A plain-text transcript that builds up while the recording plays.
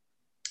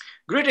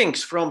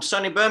Greetings from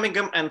sunny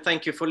Birmingham and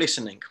thank you for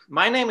listening.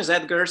 My name is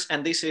Edgars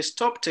and this is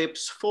Top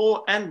Tips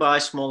for and by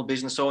Small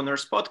Business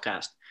Owners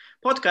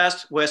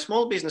podcast where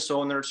small business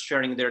owners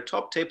sharing their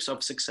top tips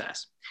of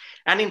success.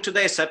 And in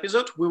today's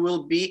episode, we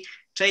will be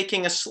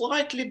taking a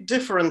slightly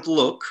different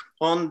look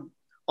on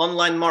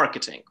online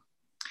marketing.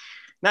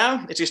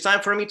 Now, it is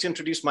time for me to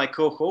introduce my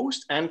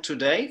co-host, and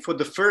today, for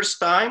the first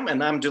time,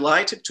 and I'm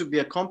delighted to be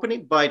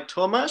accompanied by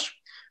Tomasz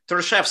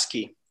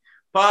Torszewski,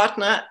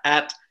 partner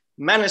at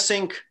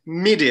Menacing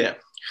Media.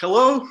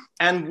 Hello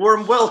and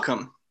warm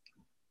welcome.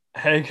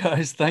 Hey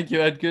guys, thank you,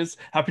 Edgars.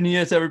 Happy New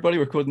Year to everybody.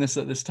 We're recording this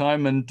at this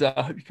time, and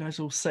I hope you guys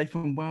are all safe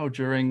and well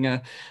during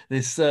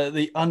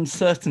the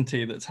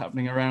uncertainty that's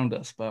happening around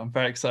us. But I'm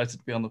very excited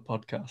to be on the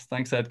podcast.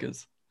 Thanks,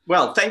 Edgars.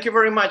 Well, thank you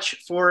very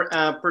much for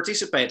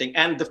participating.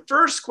 And the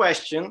first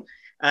question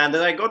that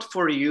I got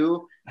for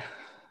you,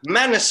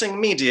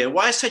 Menacing Media.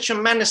 Why such a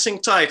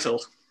menacing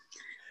title?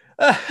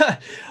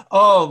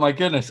 Oh my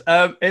goodness,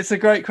 it's a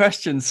great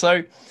question.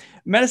 So,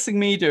 Menacing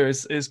Media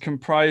is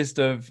comprised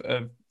of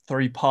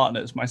three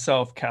partners,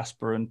 myself,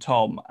 Casper, and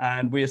Tom,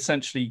 and we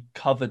essentially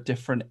cover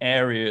different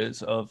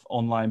areas of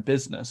online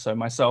business. So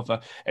myself, an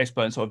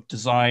expert in sort of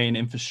design,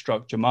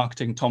 infrastructure,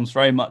 marketing. Tom's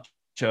very much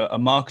a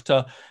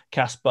marketer.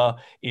 Casper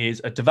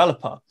is a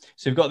developer.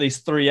 So we've got these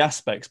three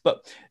aspects,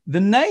 but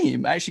the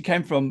name actually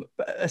came from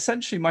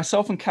essentially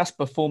myself and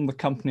Casper formed the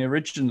company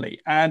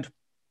originally, and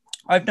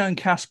I've known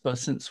Casper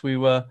since we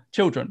were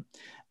children.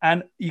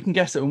 And you can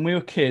guess it, when we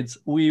were kids,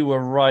 we were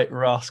right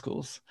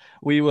rascals.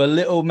 We were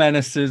little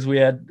menaces. We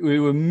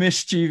were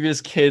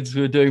mischievous kids.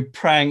 We were doing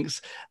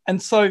pranks.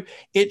 And so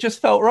it just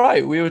felt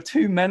right. We were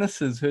two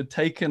menaces who had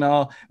taken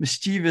our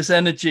mischievous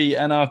energy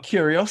and our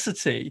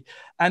curiosity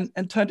and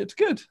turned it to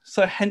good.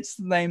 So hence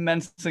the name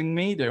Menacing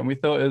Media. And we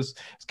thought it was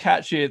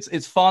catchy.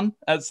 It's fun.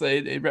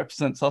 It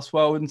represents us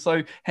well. And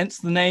so hence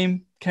the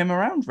name came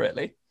around,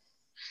 really.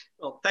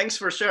 Well, thanks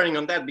for sharing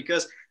on that,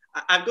 because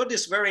I've got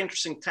this very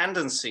interesting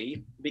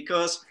tendency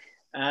because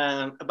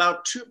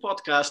about 2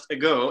 podcasts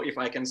ago, if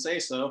I can say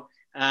so,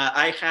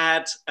 I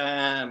had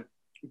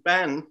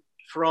Ben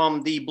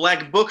from the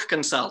Black Book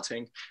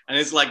Consulting, and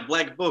it's like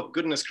Black Book,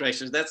 goodness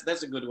gracious,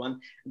 that's a good one.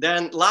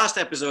 Then last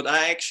episode,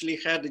 I actually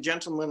had a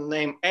gentleman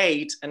named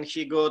Aid, and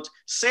he got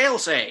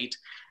Sales Aid.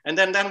 And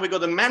then we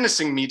got the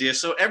Menacing Media.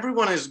 So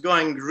everyone is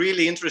going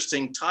really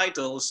interesting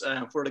titles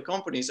for the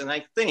companies. And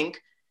I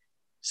think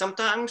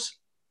sometimes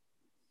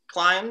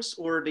clients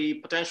or the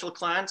potential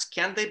clients,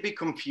 can they be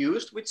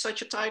confused with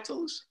such a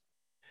titles?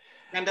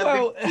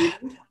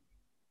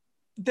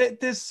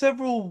 There's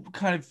several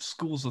kind of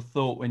schools of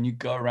thought when you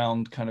go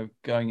around kind of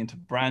going into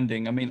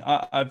branding. I mean,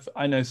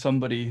 I know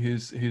somebody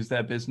whose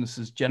their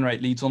businesses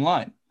generate leads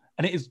online,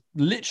 and it is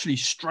literally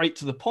straight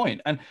to the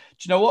point. And do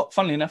you know what?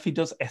 Funnily enough, he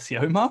does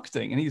SEO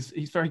marketing, and he's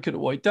very good at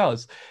what he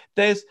does.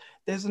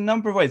 There's a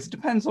number of ways. It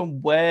depends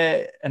on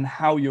where and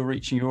how you're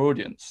reaching your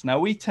audience. Now,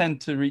 we tend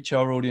to reach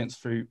our audience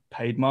through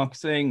paid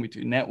marketing. We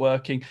do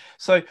networking.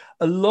 So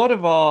a lot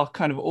of our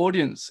kind of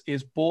audience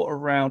is bought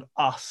around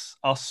us,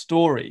 our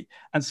story.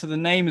 And so the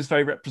name is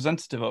very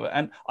representative of it.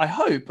 And I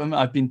hope,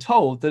 I've been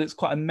told that it's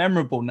quite a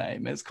memorable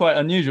name. It's quite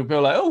unusual.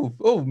 People are like,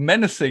 oh,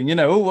 menacing,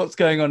 what's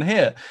going on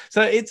here?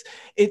 So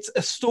it's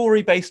a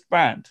story-based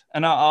brand.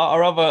 And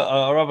our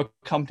other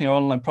company, our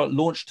online product,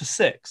 launched to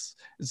 6.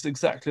 It's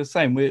exactly the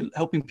same. We're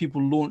helping people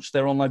launch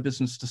their online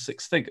business to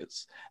 6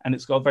 figures, and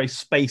it's got a very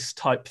space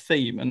type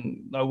theme.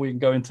 And we can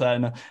go into that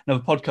in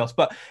another podcast.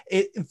 But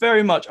it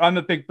very much, I'm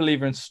a big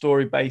believer in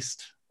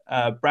story-based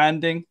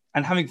branding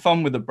and having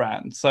fun with the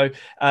brand. So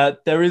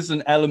there is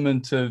an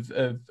element of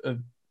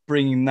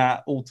bringing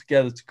that all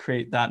together to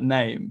create that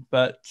name.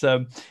 But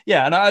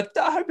yeah, and I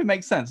hope it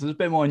makes sense. It's a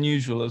bit more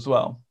unusual as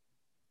well.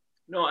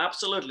 No,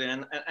 absolutely,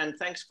 and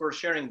thanks for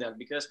sharing that,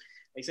 because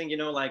I think,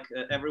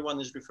 everyone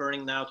is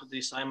referring now to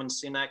the Simon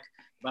Sinek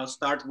about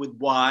start with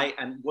why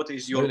and what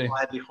is your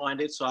why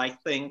behind it. So I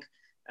think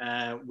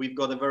we've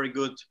got a very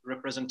good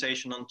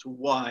representation onto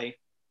why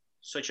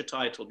such a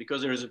title,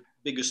 because there is a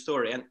bigger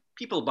story, and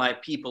people buy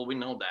people, we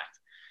know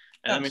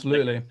that.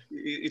 Absolutely.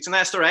 It's a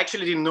nice story. I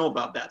actually didn't know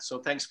about that. So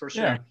thanks for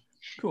sharing.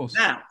 Yeah, of course.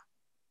 Now,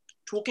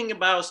 talking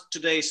about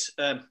today's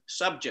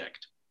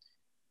subject,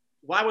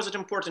 why was it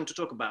important to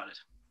talk about it?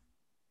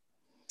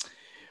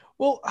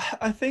 Well,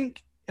 I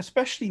think,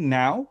 especially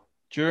now,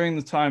 during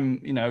the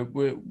time,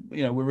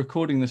 we're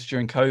recording this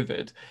during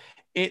COVID,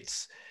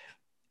 it's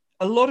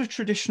a lot of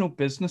traditional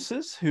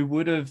businesses who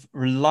would have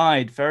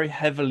relied very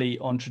heavily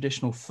on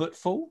traditional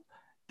footfall.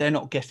 They're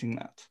not getting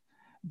that.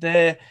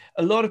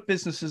 A lot of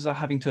businesses are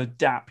having to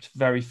adapt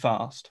very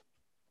fast.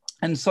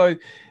 And so,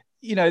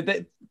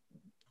 they're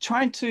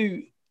trying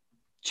to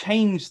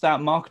change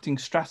that marketing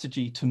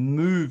strategy to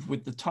move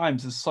with the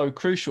times is so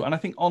crucial. And I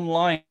think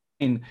online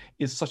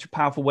is such a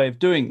powerful way of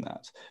doing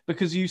that,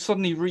 because you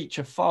suddenly reach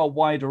a far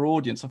wider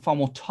audience, a far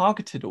more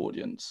targeted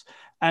audience.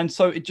 And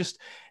so it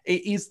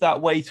is that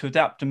way to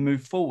adapt and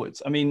move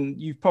forwards. I mean,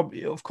 you've heard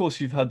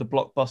the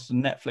Blockbuster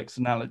Netflix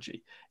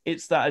analogy.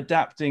 It's that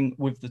adapting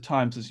with the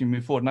times as you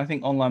move forward. And I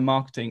think online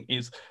marketing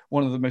is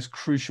one of the most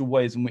crucial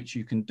ways in which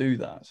you can do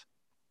that.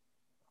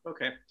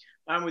 Okay,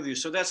 I'm with you.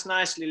 So that's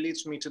nicely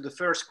leads me to the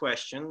first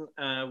question,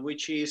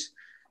 which is,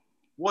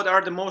 what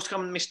are the most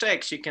common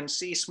mistakes you can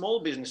see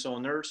small business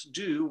owners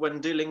do when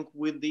dealing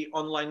with the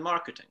online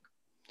marketing?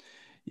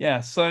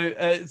 Yeah, so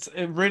it's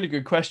a really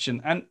good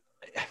question. And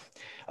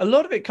a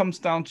lot of it comes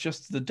down to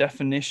just the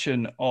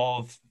definition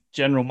of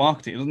general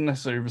marketing. It doesn't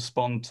necessarily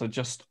respond to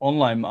just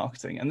online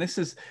marketing. And this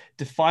is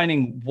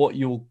defining what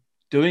you're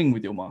doing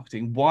with your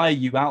marketing. Why are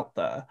you out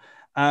there?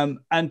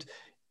 And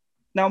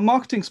now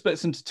marketing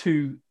splits into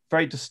two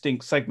very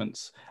distinct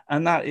segments,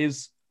 and that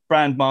is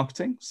brand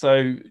marketing.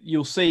 So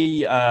you'll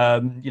see,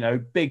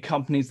 big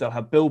companies, they'll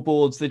have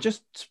billboards, they're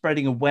just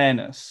spreading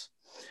awareness.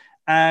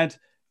 And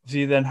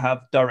you then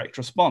have direct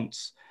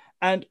response.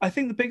 And I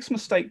think the biggest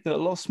mistake that a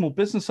lot of small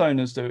business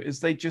owners do is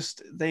they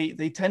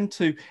tend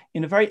to,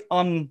 in a very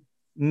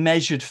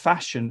unmeasured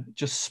fashion,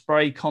 just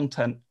spray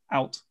content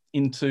out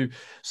into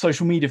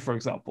social media, for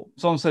example.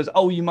 Someone says,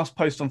 oh, you must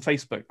post on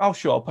Facebook. Oh,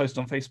 sure, I'll post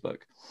on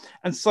Facebook.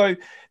 And so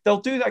they'll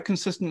do that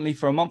consistently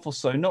for a month or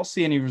so, not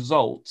see any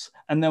results,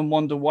 and then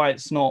wonder why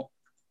it's not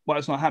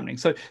happening.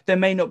 So there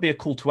may not be a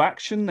call to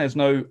action. There's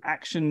no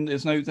action.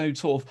 There's no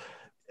sort of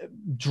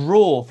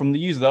draw from the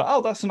user that,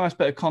 oh, that's a nice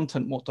bit of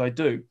content. What do I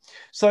do?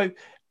 So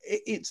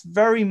it's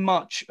very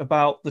much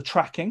about the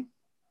tracking,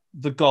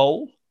 the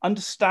goal,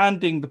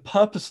 understanding the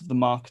purpose of the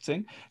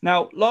marketing.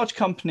 Now, large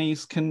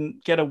companies can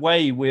get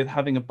away with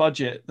having a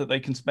budget that they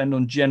can spend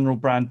on general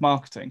brand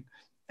marketing,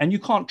 and you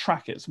can't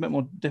track it. It's a bit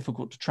more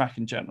difficult to track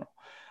in general.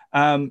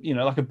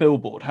 Like a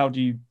billboard, how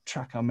do you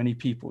track how many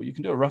people? You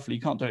can do it roughly,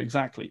 you can't do it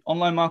exactly.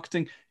 Online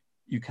marketing,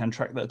 you can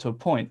track that to a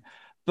point.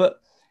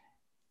 But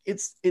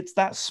it's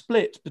that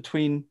split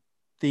between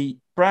the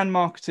brand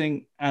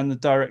marketing and the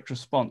direct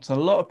response. And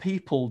a lot of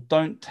people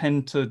don't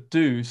tend to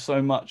do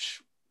so much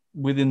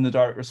within the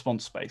direct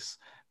response space.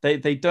 They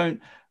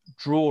don't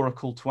draw a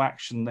call to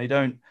action. They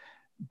don't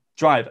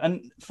drive.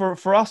 And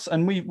for us,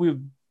 and we were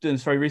doing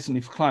this very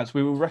recently for clients,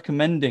 we were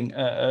recommending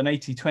an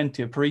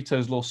 80-20, a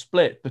Pareto's law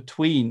split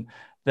between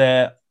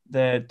their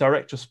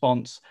direct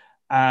response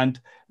and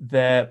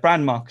their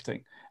brand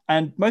marketing.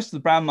 And most of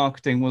the brand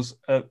marketing was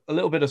a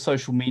little bit of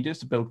social media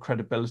to build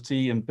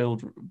credibility and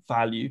build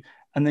value.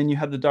 And then you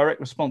had the direct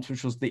response,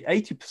 which was the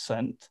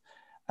 80%.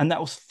 And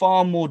that was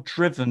far more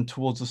driven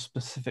towards a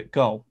specific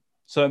goal.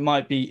 So it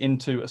might be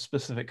into a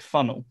specific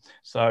funnel.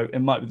 So it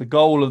might be the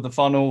goal of the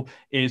funnel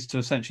is to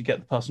essentially get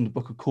the person to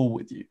book a call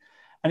with you.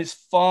 And it's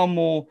far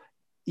more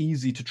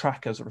easy to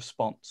track as a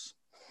response.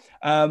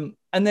 And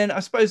then I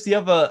suppose the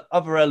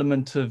other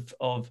element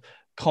of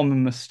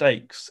common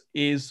mistakes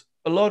is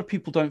a lot of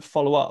people don't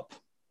follow up.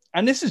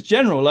 And this is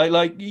general,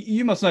 like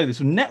you must know this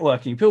with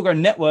networking. People go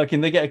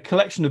networking, they get a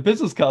collection of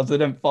business cards, they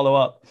don't follow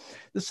up.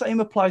 The same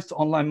applies to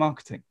online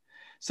marketing.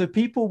 So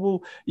people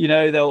will,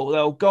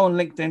 they'll go on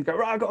LinkedIn, go,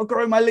 right, I've got to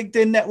grow my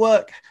LinkedIn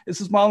network.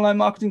 This is my online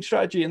marketing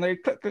strategy. And they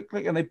click,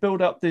 and they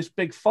build up this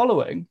big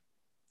following,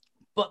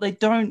 but they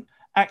don't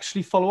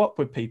actually follow up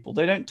with people.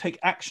 They don't take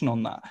action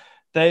on that.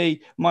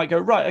 They might go,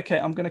 right, okay,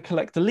 I'm going to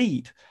collect a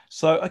lead.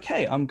 So,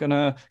 okay, I'm going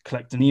to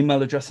collect an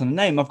email address and a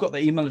name. I've got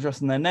their email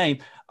address and their name.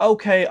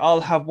 Okay,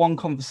 I'll have one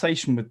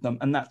conversation with them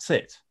and that's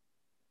it.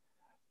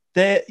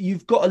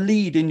 You've got a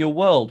lead in your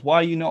world. Why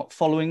are you not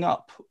following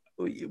up?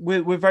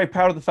 We're very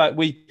proud of the fact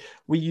we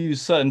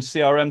use certain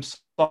CRM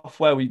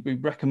software. We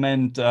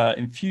recommend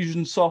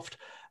Infusionsoft.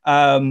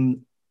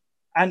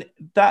 And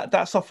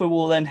that software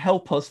will then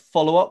help us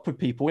follow up with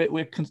people.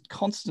 We're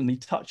constantly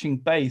touching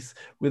base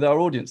with our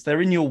audience.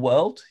 They're in your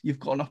world. You've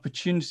got an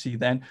opportunity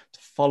then to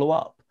follow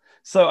up.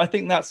 So I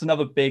think that's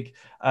another big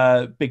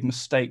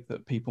mistake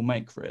that people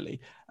make,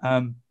 really.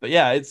 But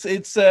yeah,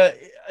 it's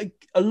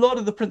a lot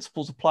of the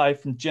principles apply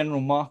from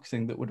general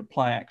marketing that would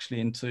apply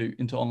actually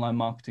into online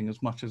marketing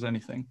as much as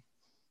anything.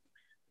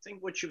 I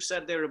think what you've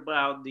said there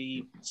about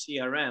the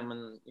CRM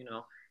and,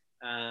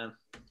 I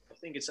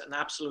think it's an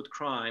absolute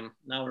crime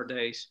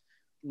nowadays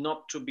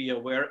not to be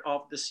aware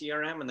of the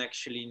CRM and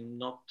actually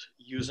not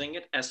using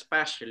it,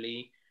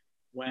 especially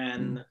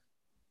when,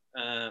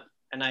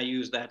 and I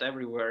use that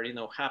everywhere,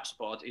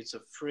 HubSpot, it's a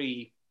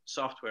free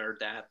software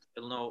that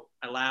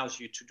allows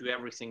you to do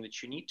everything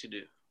that you need to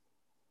do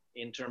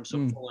in terms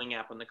of following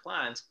up on the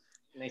clients.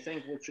 And I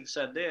think what you've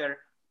said there,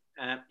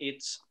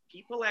 it's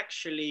people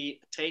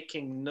actually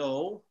taking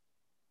no,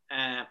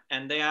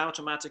 and they are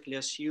automatically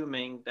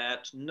assuming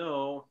that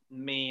no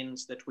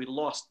means that we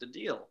lost the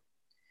deal.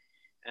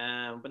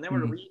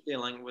 Whenever we're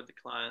dealing with the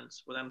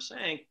clients, what I'm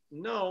saying,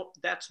 no,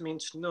 that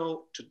means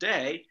no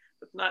today,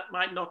 but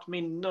might not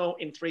mean no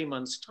in 3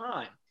 months'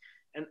 time.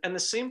 And the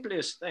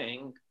simplest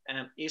thing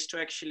is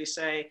to actually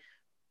say,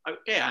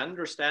 okay, I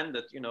understand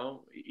that,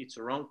 it's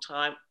a wrong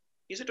time.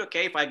 Is it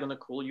okay if I'm going to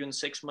call you in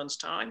 6 months'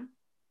 time?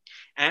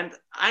 And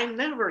I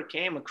never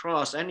came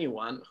across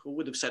anyone who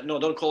would have said, no,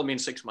 don't call me in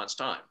 6 months'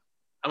 time.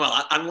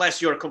 Well,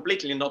 unless you're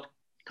completely not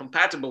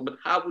compatible, but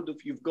how would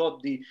you've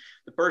got the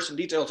person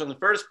details in the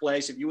first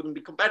place if you wouldn't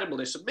be compatible?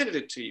 They submitted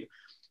it to you.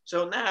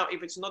 So now,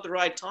 if it's not the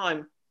right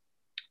time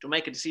to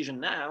make a decision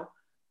now,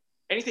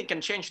 anything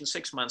can change in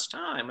 6 months'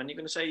 time. And you're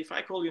going to say, if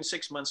I call you in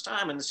 6 months'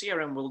 time, and the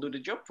CRM will do the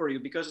job for you,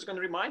 because it's going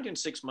to remind you in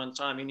 6 months'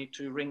 time, you need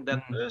to ring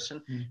that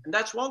person. And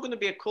that's not going to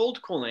be a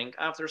cold calling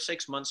after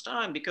 6 months'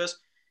 time, because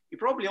you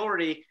probably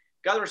already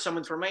gathered some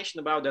information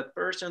about that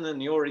person,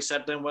 and you already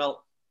said them,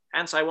 well,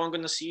 Hans, I won't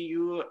going to see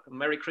you.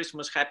 Merry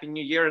Christmas, Happy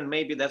New Year. And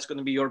maybe that's going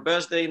to be your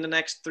birthday in the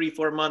next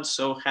 3-4 months.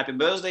 So happy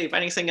birthday, if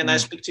anything. And I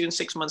speak to you in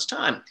 6 months'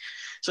 time.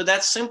 So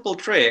that simple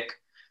trick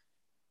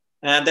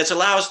that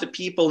allows the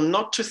people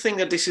not to think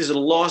that this is a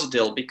lost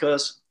deal,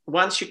 because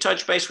once you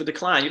touch base with the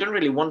client, you don't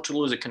really want to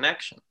lose a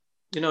connection.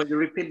 You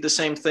repeat the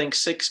same thing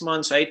 6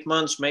 months, 8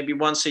 months, maybe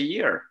once a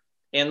year.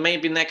 And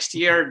maybe next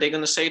year they're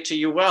going to say to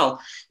you, well,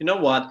 you know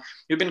what?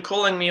 You've been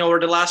calling me over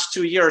the last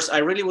 2 years. I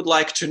really would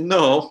like to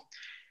know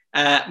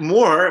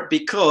more,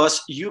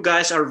 because you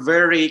guys are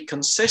very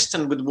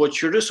consistent with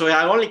what you do. So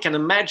I only can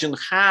imagine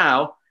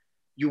how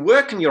you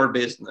work in your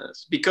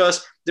business,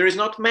 because there is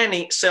not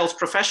many sales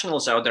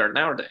professionals out there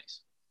nowadays.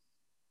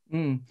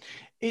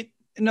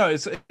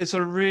 It's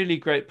a really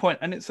great point,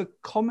 and it's a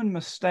common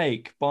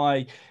mistake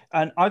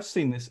and I've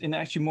seen this in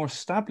actually more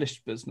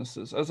established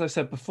businesses, as I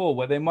said before,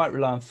 where they might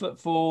rely on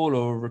footfall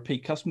or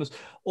repeat customers,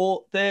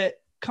 or they're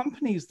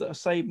companies that are,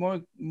 say,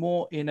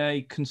 more in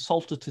a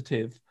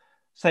consultative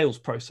sales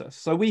process.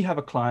 So we have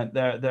a client,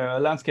 they're a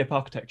landscape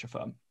architecture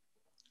firm,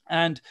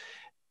 and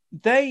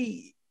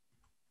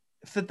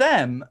for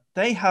them,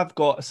 they have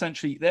got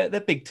essentially they're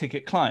big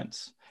ticket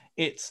clients.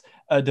 It's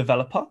a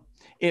developer.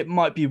 It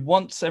might be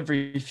once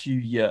every few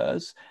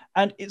years,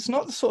 and it's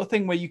not the sort of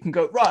thing where you can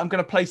go, right, I'm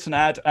going to place an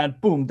ad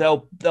and boom,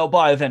 they'll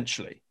buy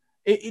eventually.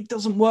 It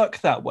doesn't work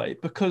that way,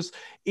 because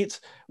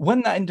it's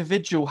when that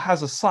individual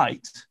has a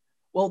site,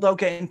 well, they'll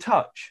get in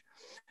touch.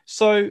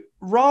 So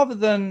rather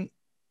than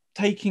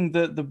taking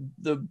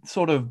the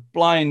sort of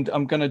blind,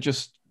 I'm going to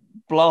just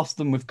blast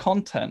them with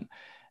content,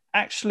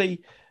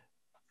 actually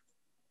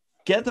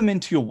get them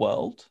into your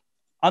world,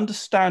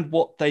 understand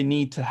what they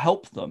need to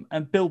help them,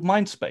 and build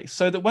mind space,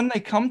 so that when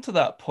they come to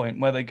that point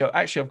where they go,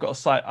 actually, I've got a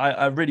site,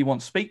 I really want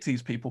to speak to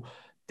these people,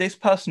 this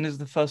person is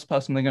the first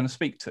person they're going to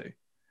speak to.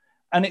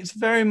 And it's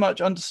very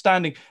much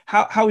understanding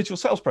how is your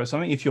sales process.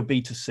 I mean, if you're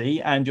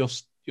B2C and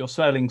you're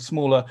selling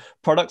smaller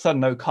products, I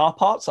don't know, car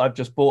parts. I've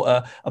just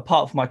bought a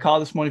part for my car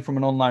this morning from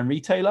an online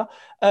retailer.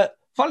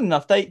 Funnily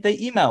enough, they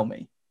email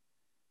me.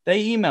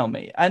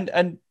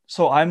 And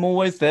so I'm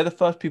always, they're the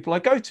first people I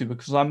go to,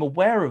 because I'm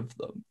aware of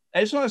them.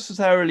 It's not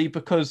necessarily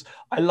because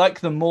I like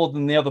them more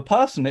than the other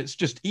person. It's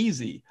just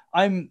easy.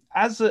 I'm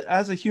as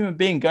a human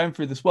being going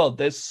through this world,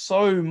 there's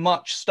so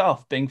much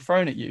stuff being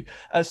thrown at you.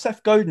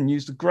 Seth Godin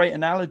used a great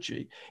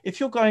analogy. If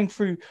you're going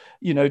through,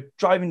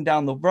 driving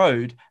down the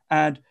road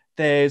and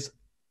there's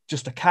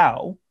just a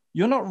cow,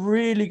 you're not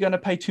really going to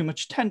pay too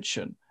much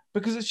attention,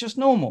 because it's just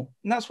normal.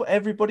 And that's what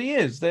everybody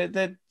is.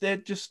 They're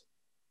just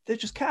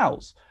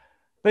cows.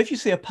 But if you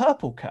see a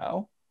purple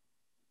cow,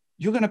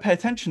 you're going to pay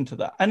attention to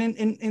that. And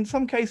in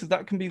some cases,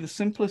 that can be the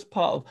simplest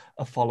part of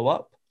a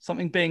follow-up,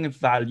 something being of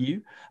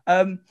value.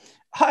 We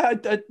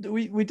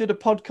did a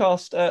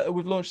podcast,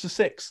 we've launched the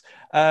 6.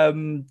 I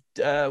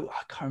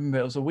can't remember,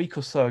 it was a week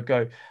or so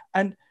ago.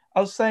 And I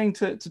was saying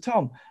to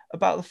Tom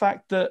about the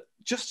fact that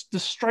just the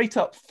straight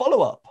up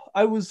follow-up,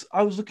 I was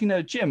looking at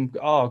a gym.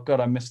 Oh God,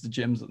 I miss the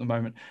gyms at the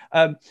moment.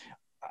 I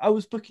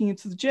was booking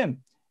into the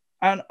gym,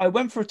 and I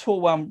went for a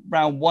tour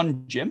around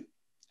one gym,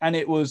 and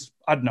it was,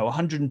 I don't know,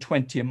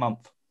 120 a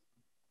month.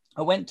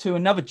 I went to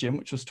another gym,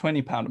 which was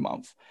 £20 a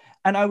month.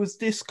 And I was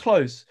this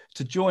close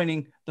to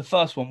joining the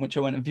first one, which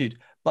I went and viewed,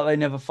 but they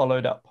never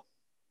followed up.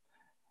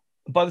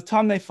 By the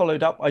time they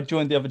followed up, I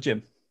joined the other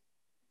gym.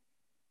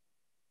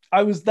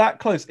 I was that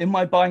close in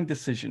my buying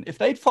decision. If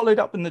they'd followed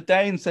up in the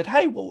day and said,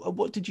 hey, well,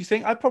 what did you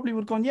think? I probably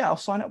would have gone, yeah, I'll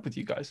sign up with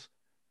you guys.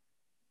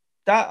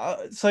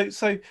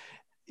 So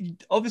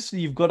obviously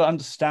you've got to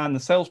understand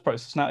the sales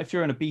process. Now, if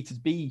you're in a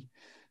B2B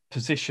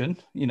position,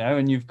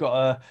 and you've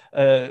got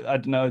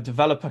a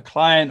developer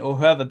client or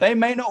whoever, they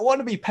may not want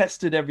to be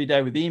pestered every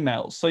day with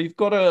emails. So you've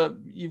got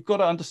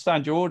to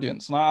understand your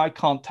audience. And I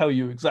can't tell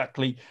you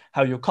exactly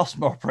how your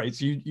customer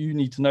operates. You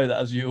need to know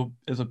that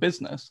as a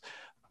business.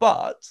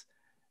 But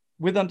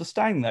with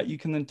understanding that, you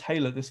can then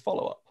tailor this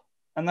follow-up.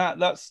 And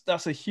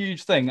that's a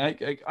huge thing.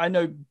 I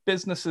know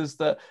businesses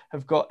that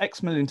have got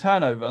X million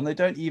turnover and they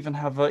don't even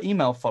have an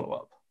email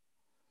follow-up.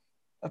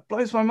 It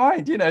blows my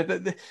mind.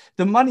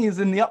 The money is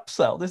in the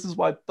upsell. This is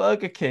why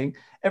Burger King,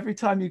 every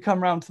time you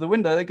come around to the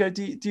window, they go,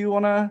 do you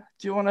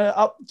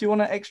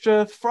want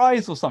extra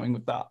fries or something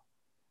with that?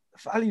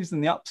 The value's in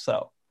the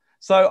upsell.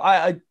 So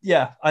I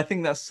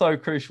think that's so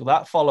crucial.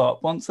 That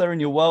follow-up, once they're in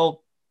your world,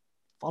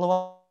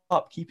 follow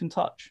up, keep in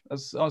touch.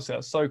 That's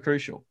so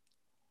crucial.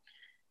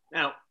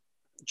 Now,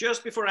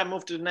 just before I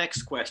move to the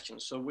next question,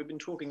 so we've been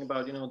talking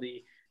about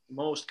the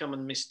most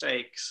common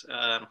mistakes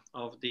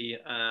of the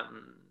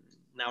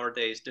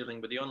nowadays dealing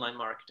with the online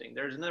marketing.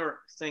 There's another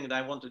thing that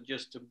I wanted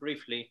just to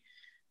briefly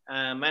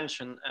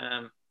mention.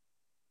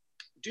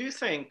 Do you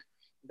think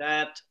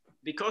that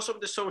because of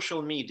the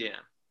social media,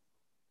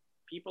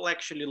 people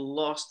actually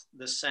lost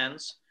the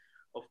sense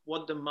of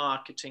what the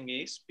marketing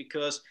is,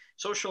 because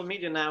social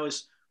media now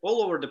is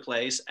all over the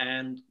place,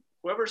 and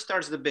whoever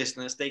starts the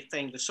business, they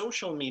think the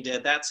social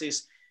media,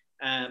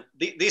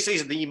 this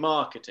is the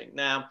marketing.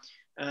 Now,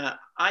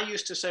 I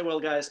used to say, well,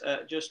 guys,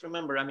 just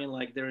remember, I mean,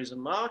 like, there is a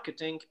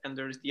marketing and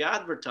there is the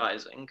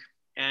advertising,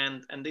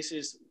 and this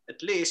is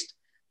at least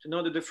to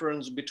know the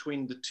difference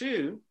between the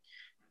two.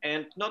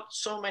 And not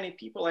so many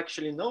people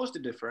actually knows the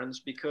difference,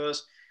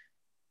 because,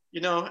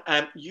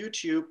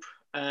 YouTube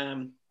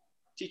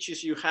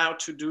teaches you how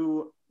to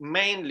do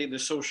mainly the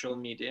social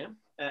media,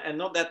 and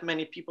not that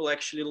many people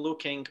actually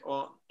looking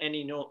on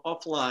any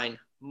offline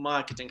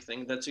marketing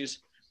thing. That is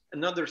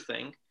another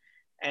thing.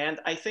 And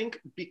I think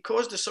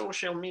because the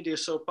social media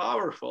is so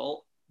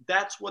powerful,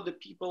 that's what the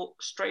people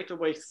straight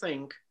away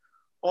think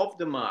of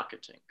the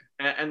marketing.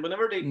 And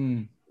whenever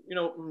they,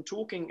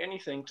 talking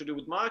anything to do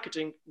with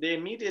marketing, they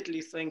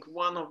immediately think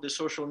one of the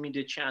social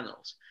media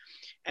channels.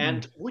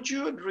 And would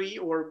you agree,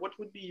 or what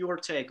would be your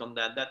take on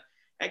that? That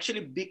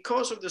actually,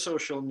 because of the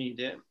social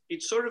media,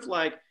 it sort of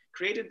like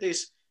created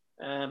this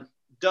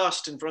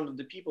dust in front of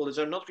the people that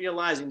are not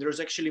realizing there's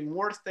actually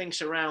more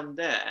things around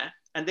there,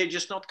 and they're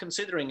just not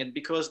considering it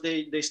because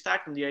they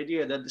stack on the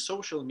idea that the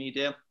social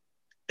media,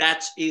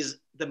 that is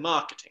the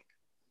marketing.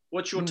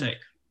 What's your take?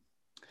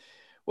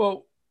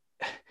 Well,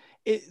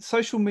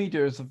 social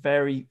media is a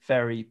very,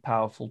 very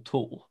powerful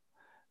tool,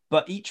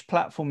 but each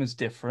platform is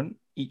different,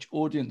 each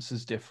audience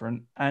is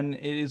different, and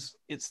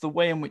it's the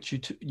way in which you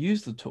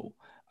use the tool.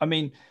 I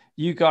mean,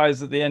 you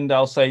guys at the end,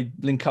 I'll say,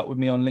 link up with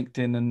me on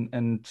LinkedIn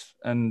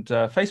and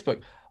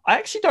Facebook. I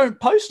actually don't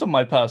post on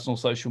my personal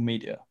social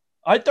media.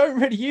 I don't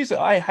really use it.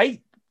 I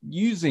hate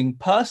using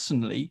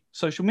personally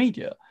social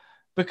media,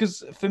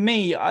 because for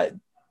me,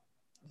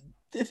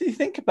 if you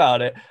think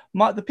about it,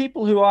 the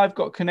people who I've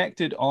got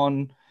connected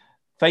on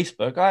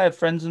Facebook, I have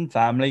friends and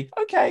family.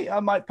 Okay,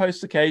 I might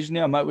post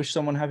occasionally. I might wish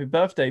someone happy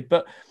birthday,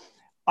 but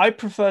I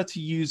prefer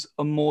to use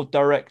a more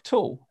direct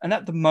tool. And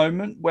at the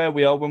moment, where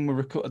we are when we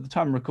record, at the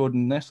time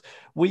recording this,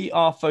 we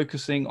are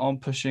focusing on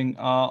pushing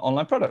our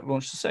online product,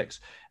 Launch to Six.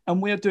 And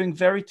we are doing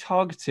very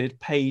targeted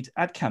paid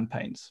ad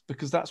campaigns,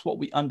 because that's what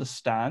we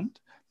understand.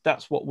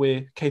 That's what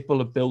we're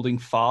capable of building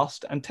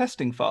fast and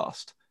testing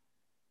fast.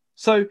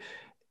 So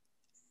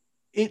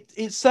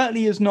it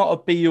certainly is not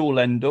a be-all,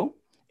 end-all.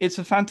 It's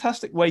a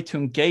fantastic way to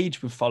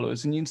engage with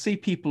followers. And you can see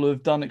people who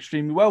have done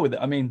extremely well with it.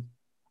 I mean,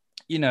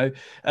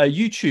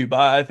 YouTube,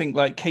 I think,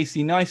 like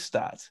Casey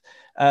Neistat,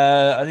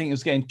 I think it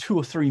was getting 2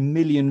 or 3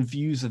 million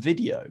views a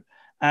video.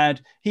 And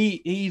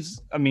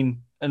he's, I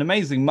mean, an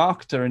amazing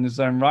marketer in his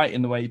own right,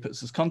 in the way he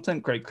puts his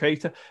content, great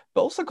creator,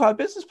 but also quite a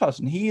business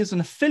person. He is an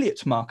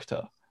affiliate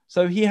marketer.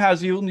 So he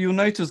has, you'll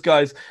notice,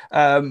 guys,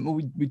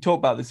 we talk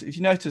about this. If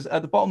you notice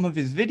at the bottom of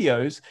his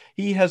videos,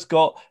 he has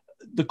got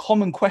the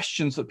common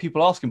questions that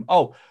people ask him.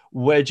 Oh,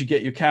 where'd you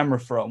get your camera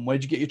from?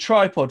 Where'd you get your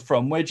tripod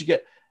from? Where'd you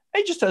get...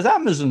 He just has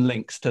Amazon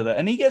links to that,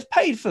 and he gets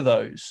paid for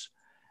those.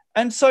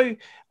 And so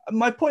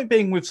my point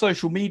being, with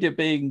social media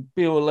being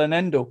be all and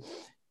end all,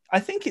 I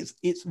think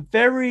it's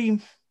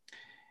very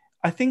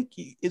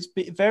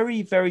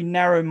very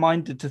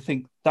narrow-minded to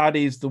think that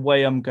is the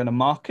way I'm going to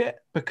market,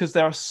 because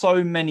there are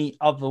so many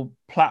other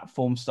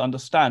platforms to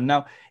understand.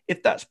 Now,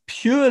 if that's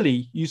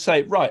purely, you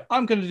say, right,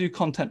 I'm going to do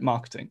content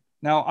marketing.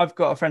 Now, I've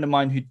got a friend of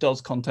mine who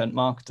does content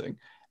marketing,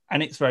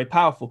 and it's very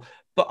powerful,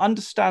 but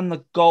understand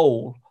the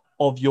goal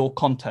of your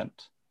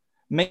content.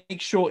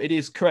 Make sure it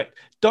is correct.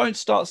 Don't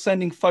start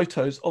sending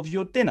photos of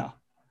your dinner,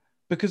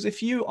 because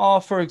if you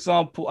are, for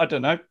example, I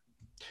don't know,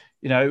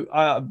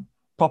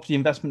 property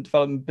investment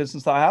development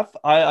business that I have,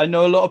 I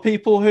know a lot of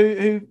people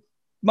who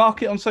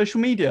market on social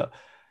media.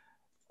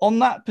 On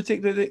that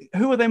particular thing,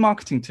 who are they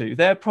marketing to?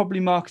 They're probably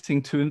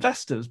marketing to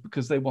investors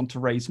because they want to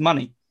raise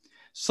money.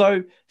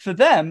 So for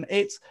them,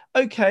 it's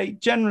okay.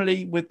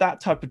 Generally, with that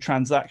type of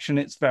transaction,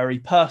 it's very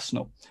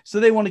personal. So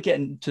they want to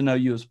get to know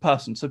you as a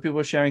person. So people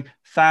are sharing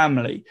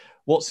family,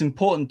 what's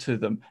important to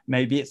them.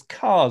 Maybe it's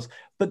cars.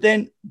 But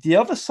then the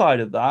other side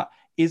of that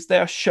is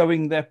they're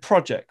showing their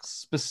projects,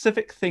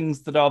 specific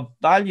things that are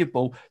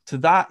valuable to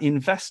that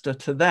investor,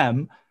 to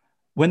them,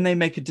 when they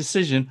make a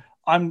decision.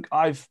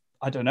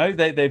 I don't know,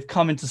 they've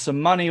come into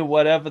some money or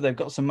whatever. They've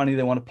got some money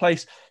they want to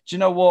place. Do you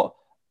know what?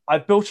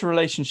 I've built a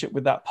relationship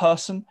with that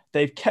person.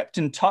 They've kept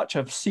in touch.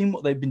 I've seen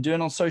what they've been doing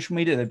on social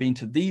media. They've been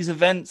to these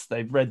events.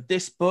 They've read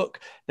this book.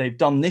 They've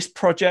done this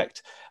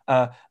project.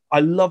 I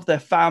love their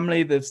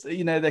family.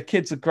 Their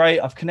kids are great.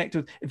 I've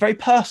connected with it. Very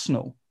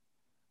personal.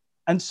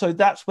 And so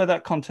that's where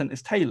that content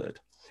is tailored.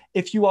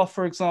 If you are,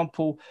 for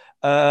example,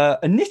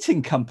 a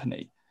knitting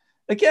company,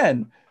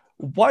 again,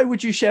 why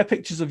would you share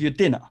pictures of your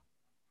dinner?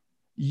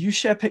 You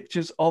share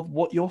pictures of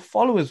what your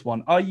followers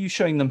want. Are you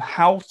showing them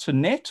how to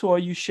knit, or are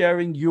you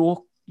sharing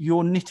your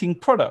knitting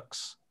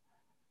products?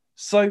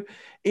 So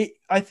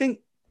I think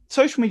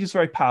social media is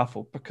very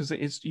powerful, because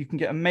you can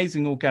get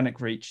amazing organic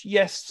reach.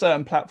 Yes,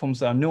 certain platforms,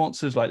 there are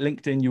nuances, like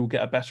LinkedIn, you'll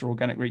get a better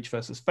organic reach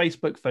versus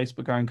Facebook.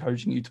 Facebook are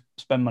encouraging you to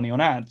spend money on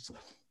ads,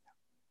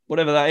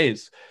 whatever that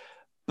is.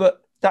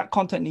 But that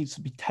content needs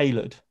to be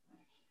tailored.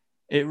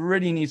 It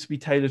really needs to be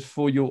tailored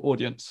for your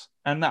audience.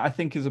 And that, I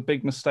think, is a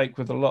big mistake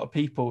with a lot of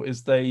people,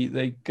 is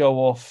they go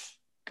off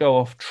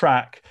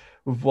track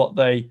with what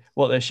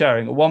they're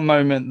sharing. At one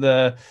moment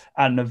they're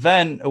at an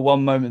event, at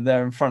one moment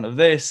they're in front of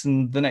this,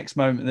 and the next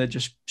moment they're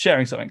just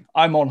sharing something.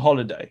 I'm on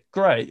holiday.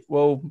 Great.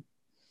 Well,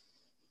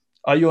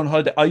 are you on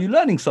holiday? Are you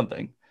learning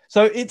something?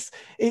 So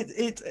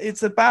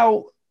it's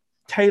about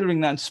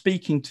tailoring that and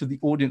speaking to the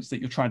audience that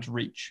you're trying to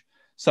reach.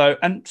 So,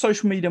 and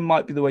social media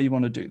might be the way you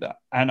want to do that.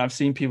 And I've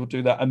seen people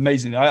do that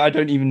amazingly. I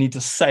don't even need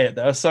to say it.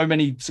 There are so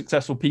many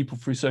successful people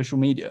through social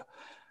media,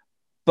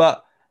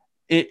 but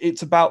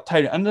it's about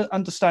tailoring and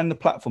understanding the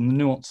platform, the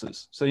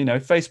nuances. So,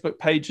 Facebook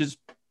pages,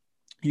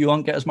 you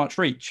won't get as much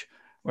reach,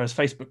 whereas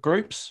Facebook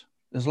groups,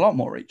 there's a lot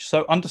more reach.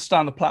 So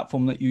understand the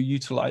platform that you're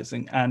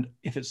utilizing and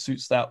if it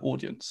suits that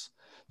audience.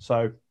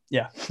 So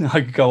yeah,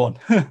 I could go on.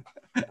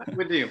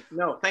 With you.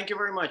 No, thank you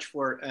very much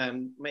for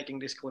making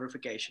this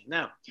clarification.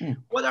 Now,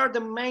 what are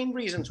the main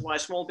reasons why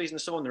small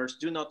business owners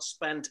do not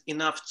spend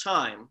enough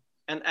time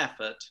and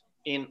effort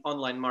in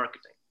online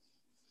marketing?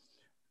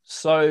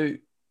 So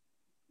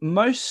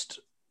most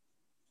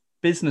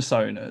business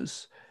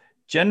owners,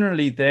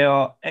 generally, they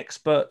are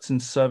experts in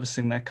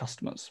servicing their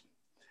customers.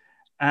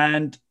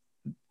 And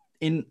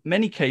in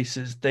many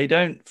cases, they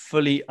don't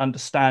fully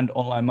understand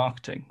online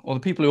marketing, or the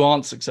people who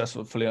aren't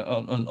successful fully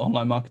on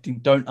online marketing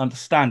don't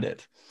understand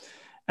it.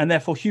 And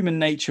therefore, human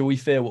nature, we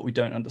fear what we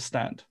don't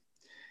understand.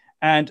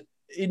 And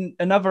in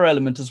another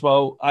element as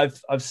well,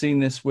 I've seen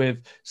this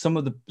with some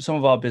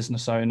of our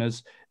business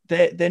owners.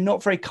 They're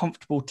not very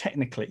comfortable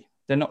technically.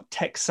 They're not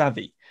tech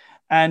savvy.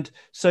 And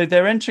so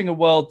they're entering a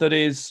world that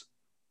is,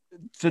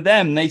 for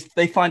them, they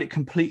find it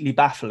completely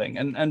baffling.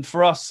 And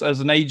for us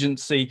as an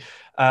agency,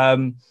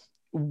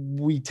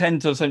 we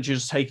tend to essentially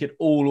just take it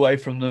all away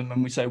from them,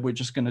 and we say, we're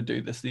just going to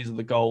do this. These are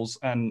the goals.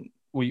 And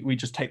we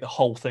just take the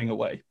whole thing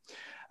away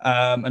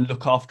and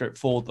look after it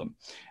for them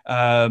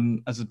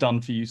as a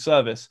done for you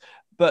service.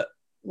 But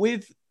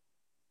with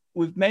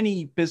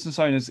many business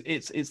owners,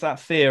 it's that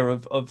fear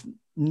of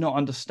not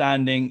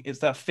understanding. It's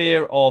that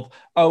fear of,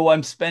 oh,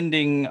 I'm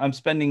spending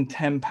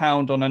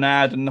 £10 on an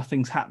ad and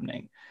nothing's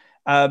happening.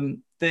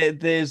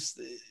 There's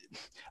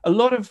a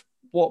lot of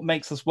what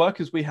makes us work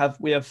is we have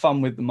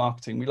fun with the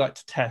marketing. We like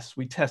to test.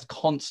 We test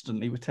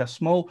constantly. We test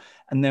small,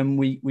 and then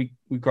we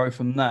grow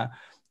from there.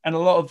 And a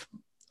lot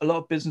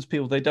of business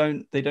people, they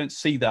don't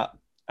see that,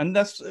 and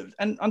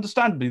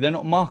understandably they're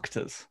not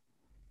marketers.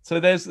 So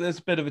there's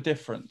a bit of a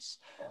difference.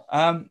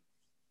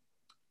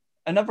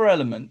 Another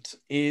element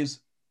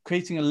is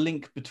creating a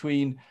link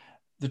between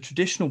the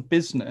traditional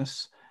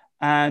business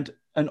and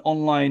an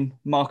online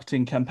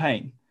marketing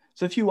campaign.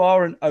 So if you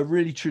are a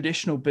really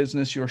traditional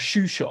business, you're a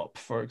shoe shop,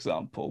 for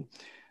example,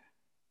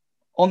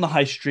 on the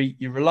high street,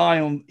 you rely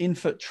on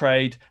in-foot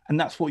trade, and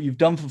that's what you've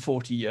done for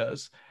 40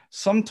 years.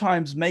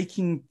 Sometimes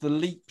making the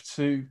leap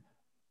to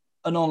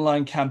an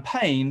online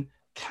campaign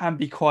can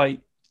be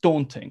quite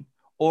daunting,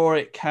 or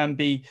it can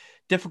be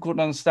difficult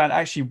to understand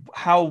actually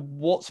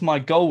what's my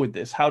goal with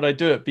this? How do I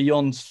do it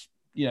beyond,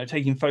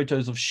 taking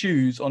photos of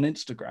shoes on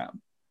Instagram,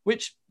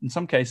 which in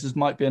some cases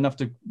might be enough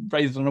to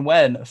raise an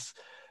awareness.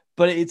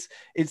 But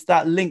it's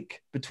that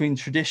link between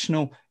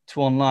traditional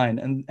to online,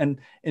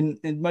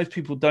 and most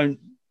people don't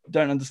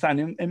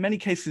understand. In many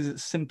cases,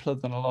 it's simpler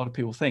than a lot of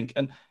people think.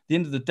 And at the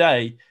end of the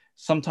day,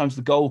 sometimes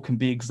the goal can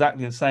be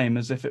exactly the same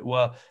as if it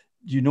were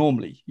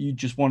you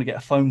just want to get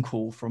a phone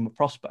call from a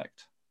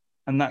prospect,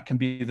 and that can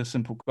be the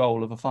simple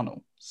goal of a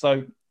funnel.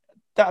 So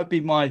that would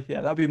be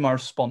my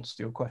response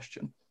to your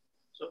question.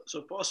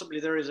 So possibly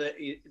there is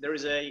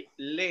a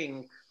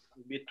link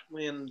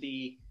between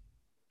the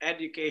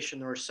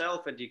education or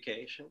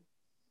self-education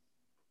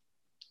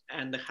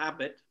and the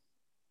habit,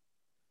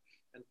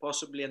 and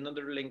possibly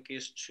another link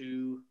is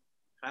to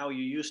how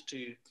you used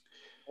to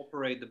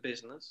operate the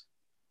business,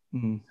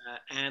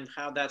 and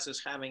how that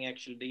is having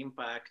actually the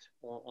impact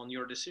on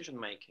your decision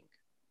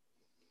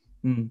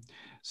making.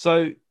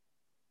 So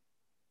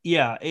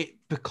yeah,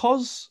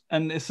 because,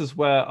 and this is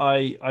where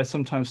I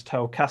sometimes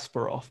tell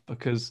Casper off,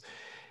 because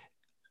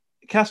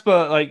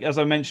Casper, like as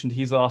I mentioned,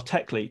 he's our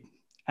tech lead.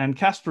 And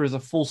Casper is a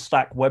full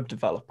stack web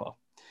developer.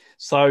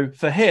 So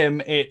for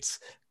him, it's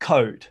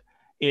code.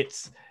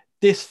 It's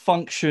this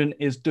function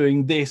is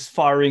doing this,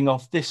 firing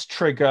off this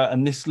trigger,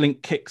 and this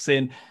link kicks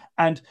in.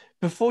 And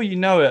before you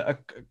know it,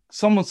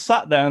 someone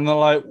sat there and they're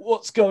like,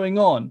 what's going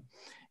on?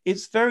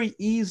 It's very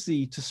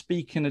easy to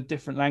speak in a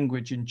different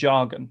language in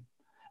jargon.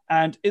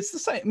 And it's the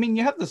same. I mean,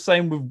 you have the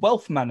same with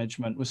wealth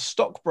management, with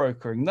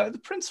stockbrokering. The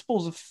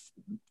principles are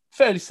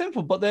fairly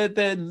simple, but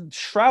they're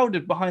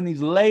shrouded behind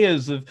these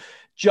layers of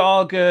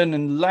jargon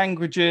and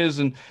languages.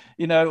 And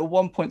at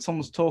one point someone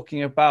was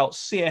talking about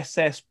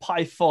CSS,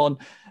 Python,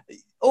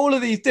 all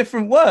of these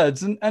different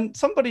words, and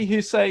somebody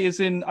who say is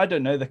in, I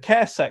don't know, the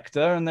care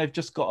sector, and they've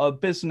just got a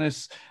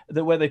business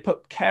where they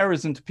put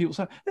carers into people's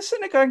homes, they're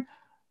sitting there going,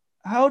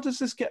 how does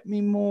this get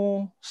me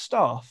more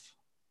staff?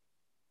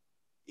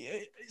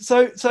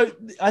 So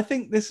I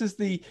think this is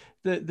the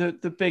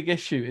big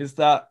issue, is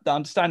that the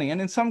understanding.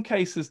 And in some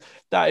cases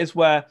that is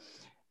where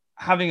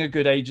having a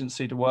good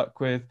agency to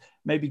work with,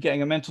 maybe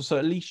getting a mentor. So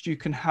at least you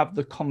can have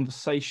the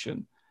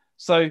conversation.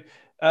 So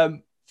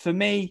for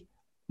me,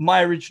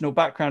 my original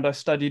background, I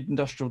studied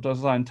industrial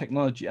design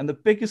technology. And the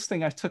biggest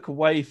thing I took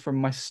away from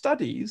my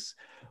studies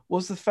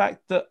was the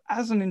fact that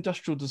as an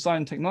industrial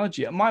design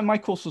technology, my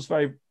course was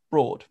very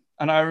broad.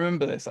 And I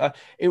remember this,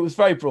 it was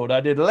very broad.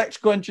 I did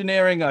electrical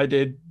engineering, I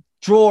did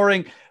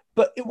drawing,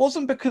 but it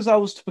wasn't because I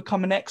was to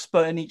become an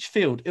expert in each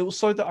field. It was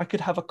so that I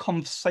could have a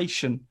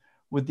conversation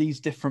with these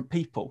different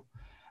people.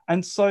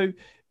 And so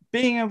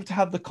being able to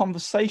have the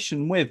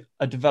conversation with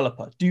a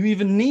developer, do you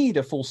even need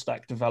a full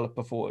stack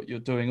developer for what you're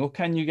doing? Or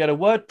can you get a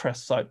WordPress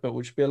site, but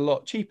which would be a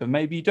lot cheaper?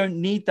 Maybe you don't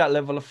need that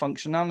level of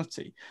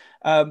functionality.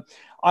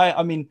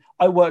 I mean,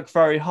 I work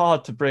very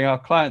hard to bring our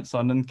clients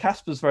on, and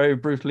Casper's very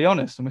brutally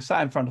honest. And we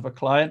sat in front of a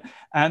client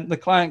and the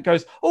client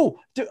goes, oh,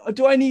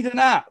 do I need an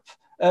app?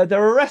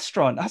 They're a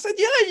restaurant. I said,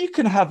 yeah, you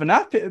can have an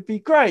app. It would be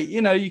great.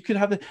 You know, you could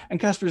have it. And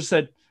Casper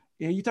said,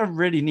 yeah, you don't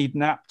really need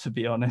an app, to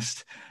be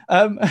honest.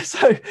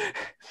 So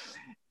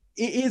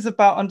it is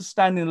about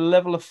understanding the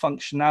level of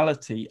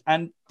functionality.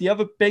 And the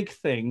other big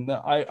thing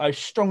that I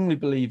strongly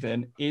believe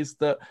in is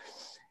that,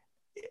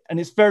 and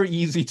it's very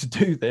easy to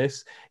do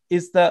this,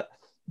 is that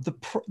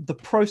the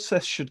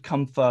process should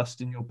come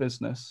first in your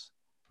business,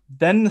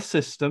 then the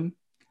system,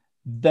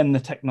 then the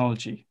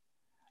technology.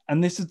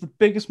 And this is the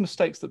biggest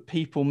mistakes that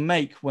people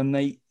make when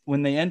they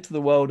enter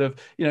the world of,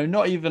 you know,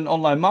 not even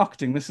online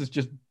marketing. This is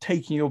just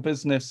taking your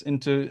business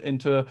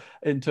into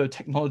a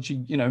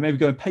technology, you know, maybe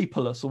going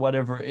paperless or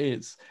whatever it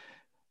is.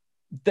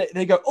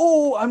 They go,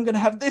 oh, I'm going to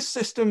have this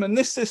system and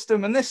this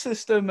system and this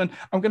system, and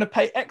I'm going to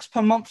pay X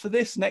per month for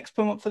this and X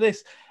per month for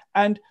this.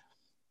 And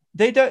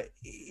they don't,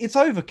 it's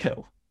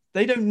overkill.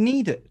 They don't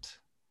need it.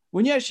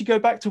 When you actually go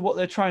back to what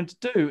they're trying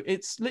to do,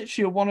 it's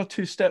literally a 1 or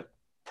 2 step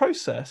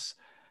process.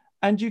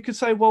 And you could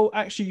say, well,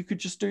 actually, you could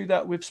just do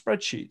that with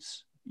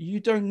spreadsheets.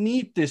 You don't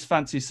need this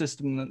fancy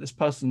system that this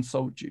person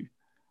sold you.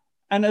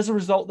 And as a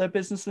result, their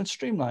business then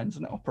streamlines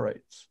and it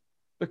operates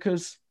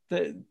because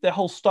their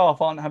whole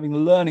staff aren't having the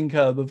learning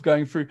curve of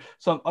going through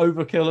some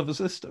overkill of a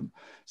system.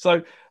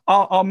 So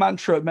our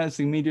mantra at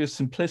Menacing Media is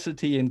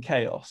simplicity in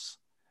chaos.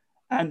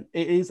 And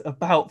it is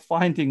about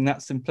finding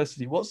that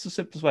simplicity. What's the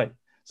simplest way?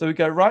 So we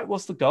go, right,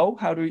 what's the goal?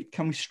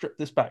 Can we strip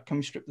this back? Can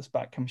we strip this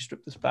back? Can we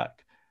strip this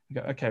back? We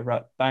go, okay,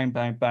 right, bang,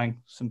 bang,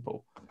 bang,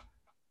 simple.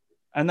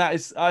 And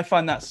I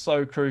find that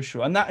so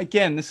crucial. And that,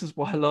 again, this is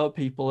why a lot of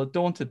people are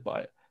daunted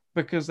by it,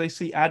 because they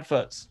see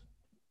adverts.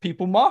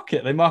 People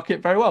they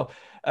market very well.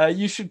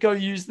 You should go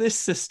use this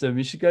system.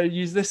 You should go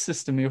use this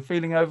system. You're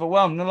feeling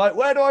overwhelmed. And they're like,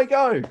 where do I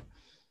go?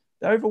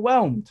 They're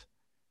overwhelmed.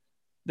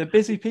 They're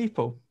busy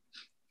people.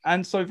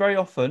 And so very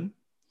often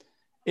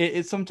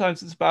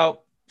sometimes it's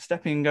about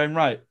stepping and going,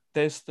 right,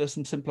 there's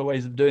some simpler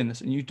ways of doing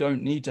this. And you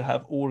don't need to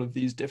have all of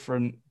these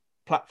different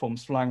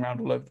platforms flying around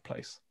all over the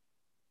place.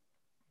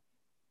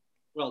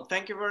 Well,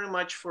 thank you very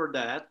much for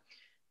that.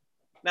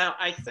 Now,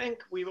 I think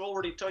we've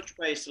already touched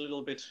base a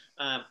little bit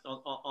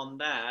on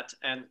that.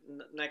 And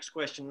next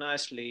question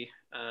nicely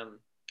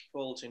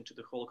falls into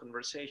the whole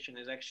conversation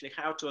is actually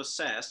how to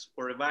assess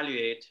or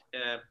evaluate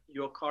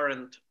your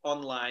current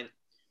online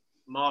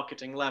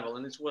marketing level.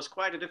 And it was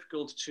quite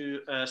difficult to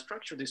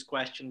structure this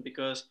question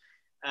because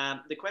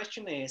the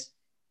question is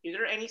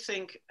there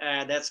anything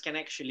that can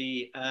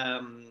actually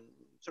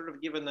sort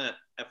of given a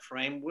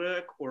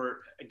framework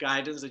or a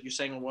guidance that you're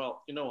saying,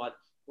 well, you know what,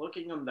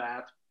 looking on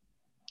that,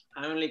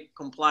 I only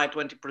comply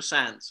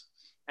 20%.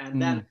 And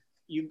then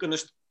you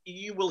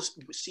will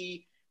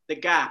see the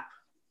gap,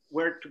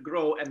 where to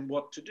grow and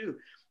what to do.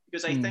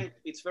 Because I think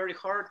it's very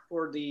hard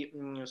for the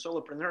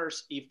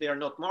solopreneurs, if they are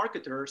not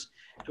marketers,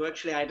 to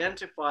actually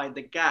identify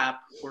the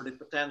gap for the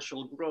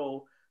potential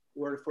growth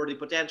or for the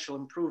potential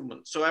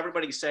improvement. So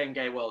everybody's saying,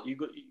 okay, well, you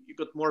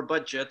got more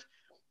budget,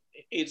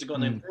 it's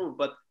going to improve.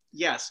 But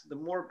yes, the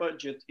more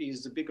budget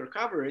is the bigger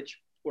coverage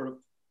or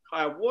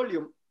higher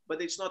volume,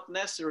 but it's not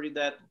necessary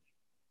that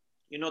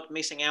you're not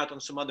missing out on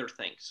some other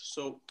things.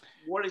 So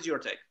what is your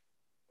take?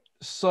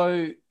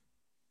 So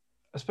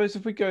I suppose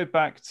if we go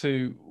back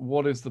to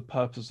what is the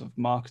purpose of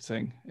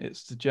marketing,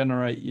 it's to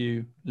generate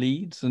you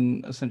leads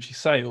and essentially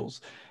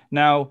sales.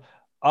 Now,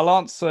 I'll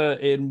answer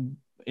in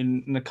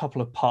a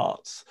couple of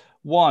parts.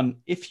 One,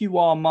 if you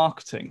are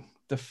marketing,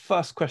 the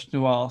first question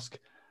to ask,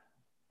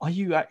 are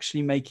you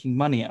actually making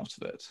money out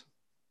of it?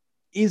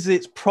 Is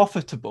it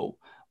profitable?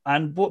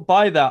 And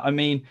by that, I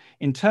mean,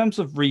 in terms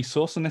of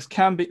resource, and this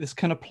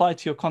can apply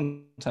to your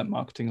content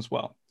marketing as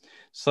well.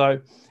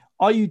 So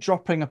are you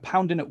dropping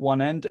 £1 in at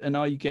one end and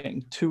are you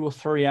getting 2 or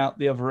 3 out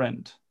the other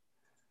end?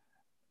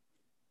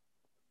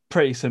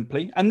 Pretty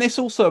simply. And this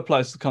also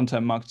applies to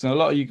content marketing. A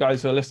lot of you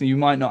guys who are listening, you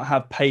might not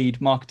have paid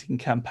marketing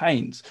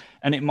campaigns,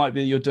 and it might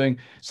be that you're doing.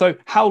 So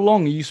how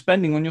long are you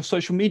spending on your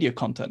social media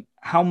content?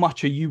 How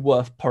much are you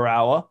worth per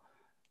hour,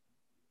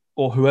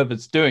 or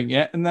whoever's doing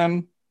it? And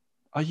then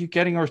are you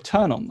getting a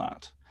return on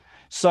that?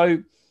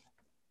 So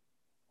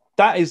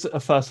that is a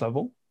first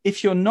level.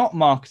 If you're not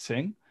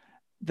marketing,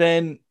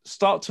 then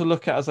start to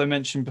look at, as I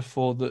mentioned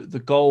before, the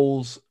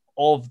goals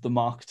of the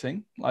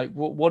marketing. Like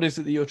what is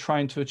it that you're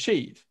trying to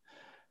achieve?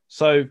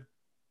 So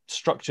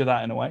structure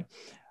that in a way.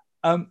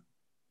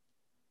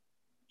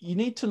 You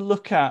need to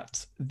look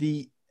at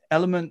the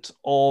element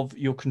of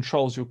your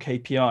controls, your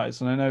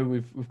KPIs. And I know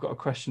we've got a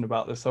question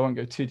about this, so I won't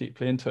go too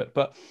deeply into it,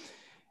 but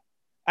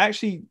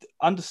actually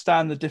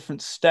understand the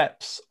different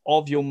steps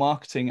of your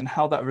marketing and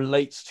how that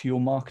relates to your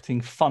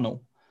marketing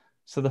funnel.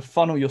 So the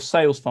funnel, your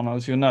sales funnel,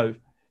 as you know,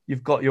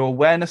 you've got your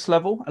awareness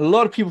level. A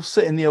lot of people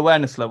sit in the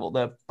awareness level.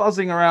 They're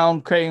buzzing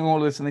around, creating all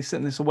this, and they sit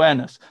in this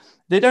awareness.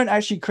 They don't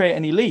actually create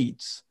any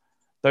leads.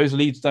 Those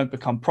leads don't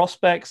become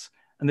prospects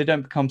and they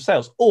don't become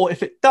sales. Or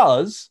if it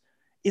does,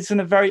 it's in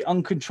a very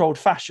uncontrolled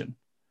fashion.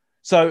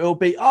 So it'll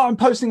be, oh, I'm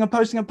posting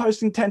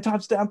 10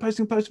 times a day. I'm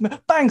posting.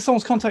 Bang,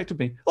 someone's contacted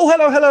me. Oh,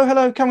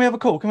 hello. Can we have a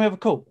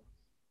call?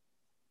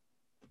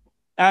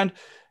 And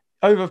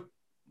over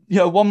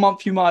 1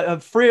 month, you might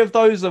have 3 of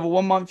those. Over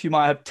 1 month, you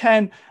might have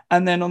 10.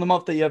 And then on the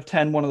month that you have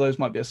 10, one of those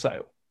might be a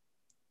sale.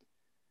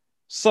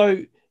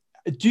 So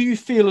do you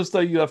feel as though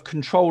you have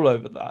control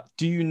over that?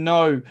 Do you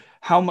know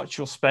how much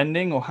you're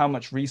spending or how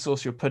much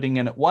resource you're putting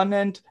in at one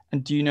end?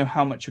 And do you know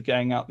how much you're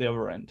getting out the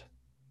other end?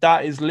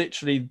 That is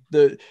literally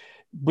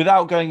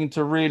without going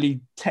into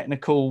really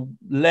technical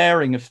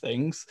layering of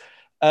things,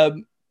 are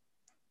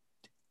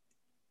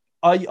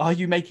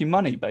you making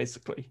money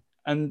basically?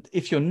 And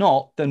if you're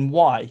not, then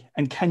why?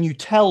 And can you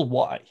tell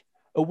why?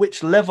 At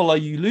which level are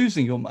you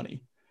losing your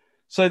money?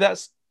 So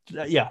that's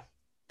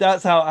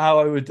how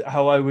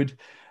I would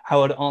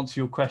answer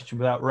your question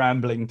without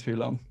rambling too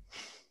long.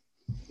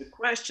 The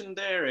question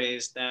there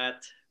is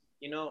that,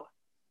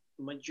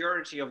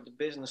 majority of the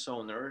business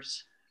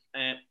owners,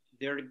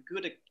 they're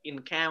good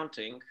in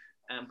counting,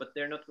 but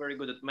they're not very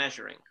good at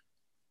measuring.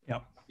 Yeah.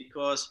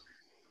 Because,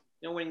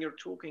 when you're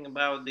talking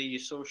about the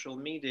social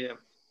media,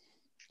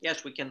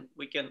 yes, we can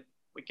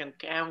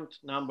count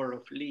number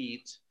of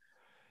leads,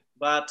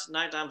 but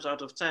 9 times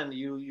out of 10,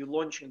 you're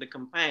launching the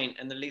campaign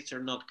and the leads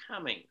are not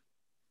coming.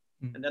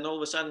 Mm. And then all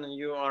of a sudden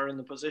you are in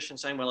the position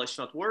saying, well, it's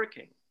not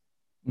working.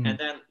 Mm. And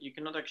then you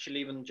cannot actually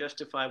even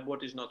justify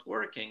what is not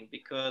working,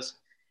 because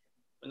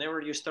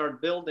whenever you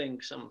start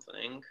building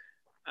something,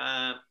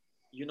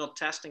 you're not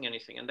testing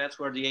anything. And that's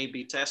where the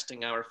A/B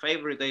testing, our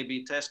favorite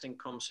A/B testing,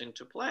 comes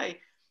into play.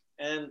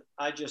 And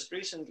I just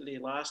recently,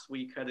 last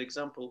week, had an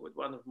example with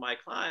one of my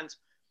clients.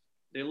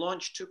 They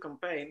launched 2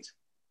 campaigns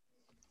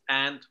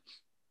and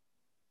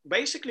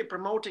basically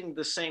promoting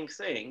the same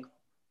thing,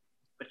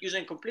 but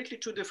using completely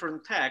 2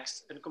 different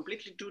texts and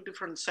completely 2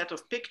 different set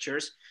of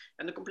pictures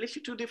and a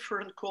completely 2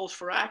 different calls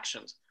for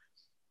actions.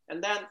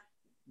 And then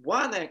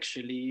one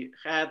actually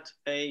had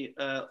a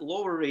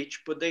lower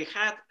reach, but they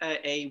had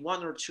a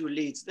 1 or 2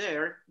 leads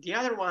there. The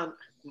other one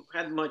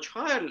had much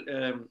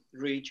higher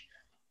reach,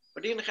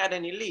 but didn't have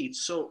any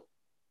leads. So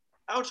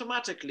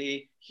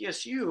automatically he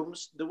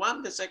assumes the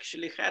one that's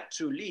actually had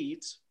 2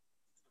 leads,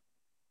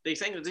 they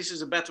think that this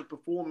is a better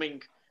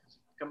performing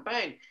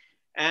campaign.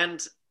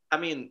 And I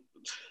mean,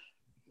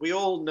 we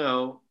all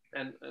know,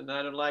 and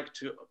I don't like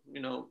to,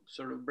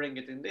 sort of bring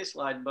it in this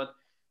slide, but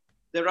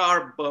there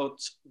are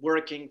bots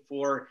working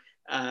for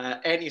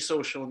any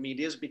social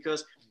medias,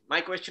 because my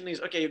question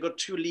is, okay, you got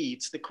 2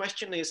 leads. The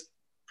question is,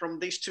 from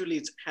these 2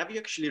 leads, have you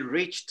actually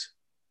reached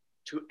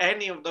to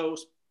any of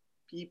those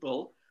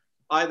people,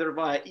 either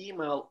via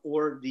email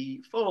or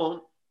the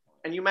phone,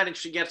 and you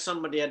managed to get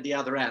somebody at the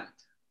other end?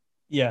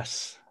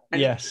 Yes. And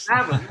yes.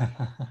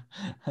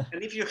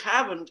 If you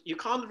haven't, you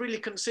can't really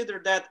consider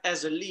that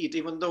as a lead,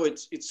 even though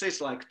it says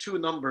like 2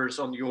 numbers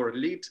on your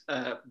lead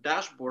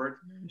dashboard.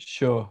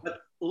 Sure.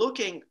 But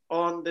looking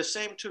on the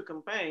same 2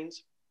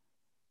 campaigns,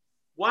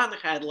 one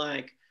had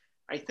like,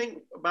 I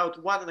think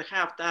about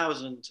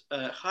 1,500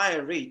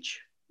 higher reach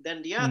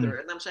than the other.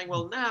 And I'm saying,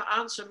 well, now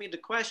answer me the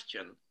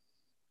question.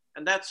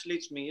 And that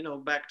leads me,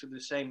 back to the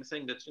same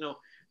thing that,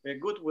 we're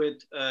good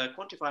with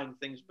quantifying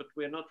things, but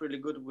we're not really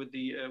good with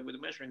the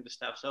measuring the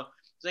stuff. So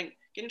saying,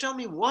 can you tell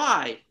me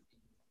why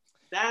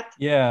that?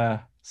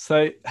 Yeah.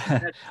 So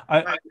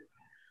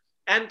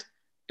and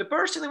the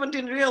person even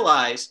didn't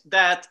realize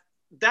that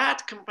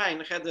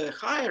campaign had a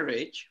higher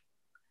reach.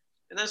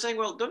 And I'm saying,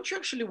 well, don't you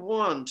actually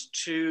want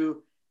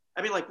to,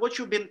 what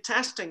you've been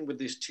testing with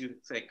these 2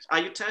 things? Are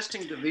you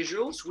testing the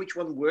visuals? Which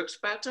one works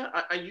better?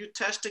 Are you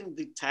testing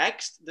the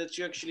text that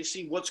you actually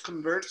see what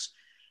converts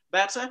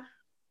better?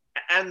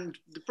 And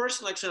the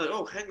person said,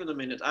 oh, hang on a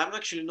minute, I'm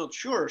actually not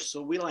sure.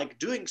 So we like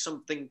doing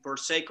something for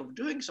sake of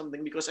doing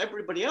something because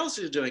everybody else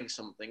is doing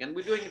something. And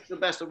we're doing it to the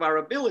best of our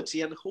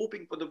ability and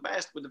hoping for the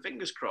best with the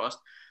fingers crossed.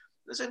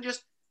 And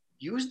just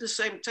use the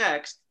same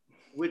text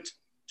with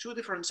 2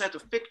 different set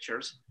of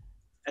pictures.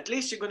 At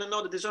least you're going to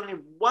know that there's only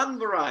one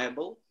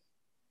variable.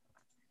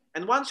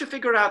 And once you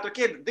figure out,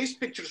 okay, this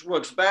pictures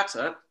works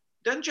better,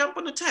 then jump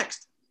on the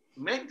text.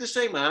 Make the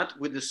same ad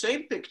with the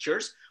same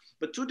pictures,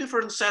 but 2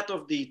 different set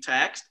of the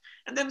text,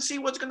 and then see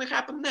what's going to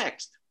happen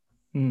next.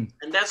 And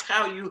that's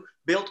how you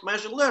build,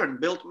 measure, learn,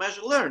 build,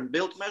 measure, learn,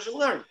 build, measure,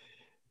 learn.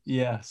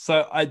 Yeah.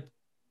 So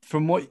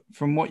from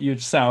what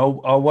you'd say,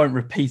 I won't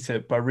repeat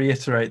it, but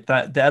reiterate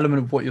that the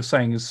element of what you're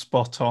saying is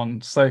spot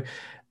on. So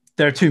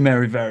there are 2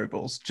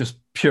 variables, just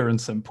pure and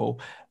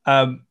simple.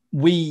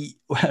 we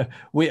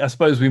I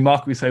suppose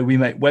we say we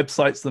make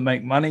websites that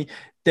make money.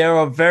 There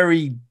are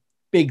very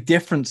big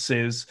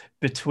differences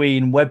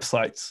between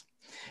websites,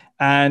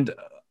 and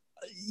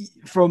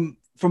from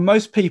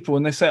most people,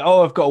 when they say,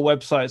 oh, I've got a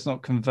website, it's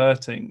not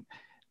converting,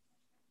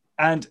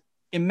 and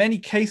in many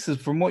cases,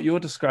 from what you're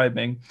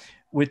describing,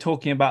 we're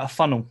talking about a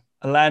funnel,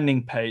 a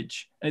landing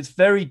page, and it's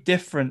very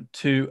different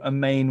to a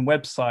main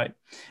website.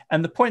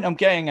 And the point I'm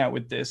getting at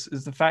with this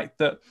is the fact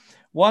that,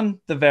 one,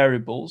 the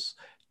variables;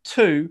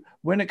 two,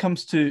 when it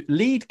comes to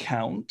lead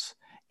count,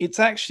 it's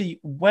actually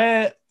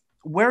where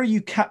are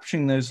you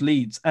capturing those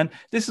leads? And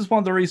this is one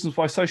of the reasons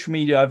why social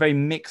media are very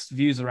mixed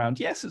views around.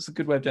 Yes, it's a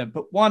good way of doing it,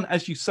 but one,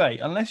 as you say,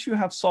 unless you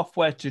have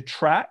software to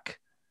track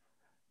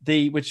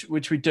which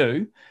we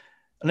do,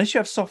 unless you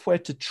have software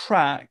to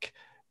track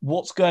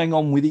what's going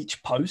on with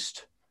each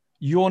post,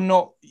 you're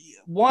not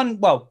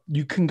well,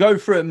 you can go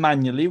through it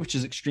manually, which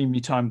is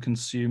extremely time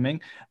consuming.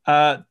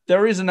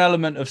 There is an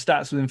element of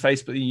stats within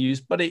Facebook that you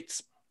use, but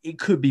it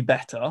could be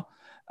better.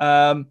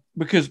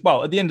 Because,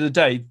 well, at the end of the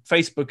day,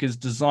 Facebook is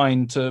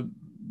designed to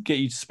get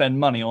you to spend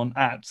money on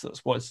ads.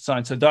 That's what it's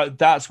designed. So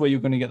that's where you're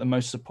going to get the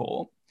most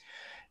support.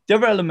 The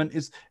other element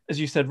is, as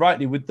you said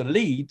rightly, with the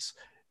leads,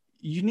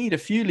 you need a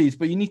few leads,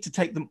 but you need to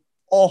take them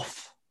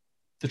off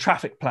the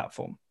traffic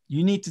platform.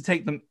 You need to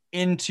take them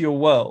into your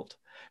world.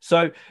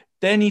 So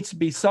there needs to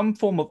be some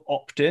form of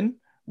opt-in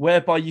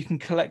whereby you can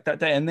collect that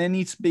data, and there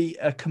needs to be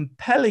a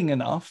compelling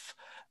enough,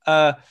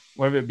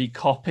 whether it be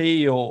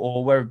copy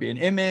or whether it be an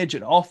image,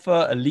 an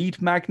offer, a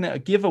lead magnet, a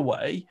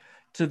giveaway,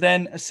 to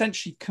then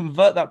essentially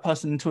convert that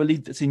person into a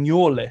lead that's in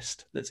your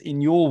list, that's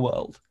in your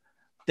world.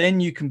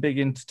 Then you can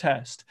begin to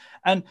test.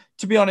 And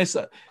to be honest,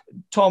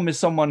 Tom is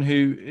someone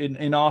who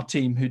in our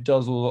team who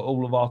does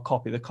all of our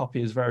copy. The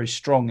copy is very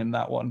strong in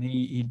that one.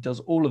 He does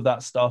all of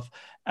that stuff,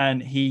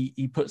 and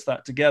he puts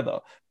that together.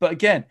 But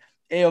again,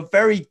 they are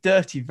very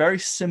dirty, very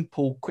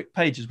simple, quick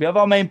pages. We have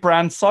our main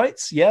brand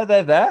sites. Yeah,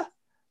 they're there,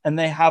 and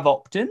they have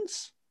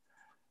opt-ins.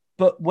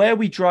 But where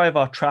we drive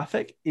our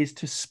traffic is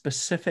to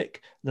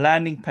specific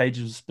landing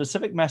pages,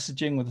 specific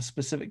messaging with a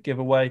specific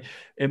giveaway.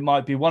 It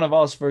might be one of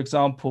ours, for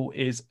example,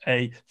 is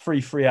a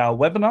free 3-hour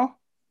webinar.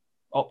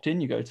 Opt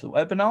in, you go to the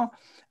webinar.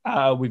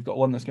 We've got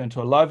one that's going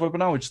to a live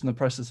webinar, which is in the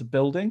process of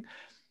building.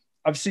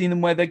 I've seen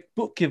them where they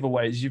book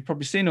giveaways. You've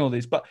probably seen all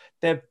these, but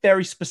they're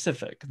very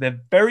specific. They're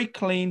very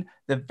clean.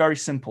 They're very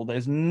simple.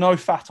 There's no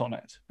fat on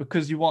it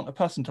because you want a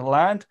person to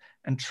land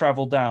and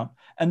travel down.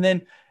 And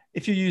then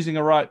if you're using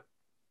a right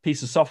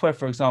piece of software,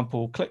 for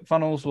example,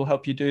 ClickFunnels will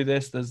help you do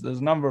this. There's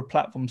a number of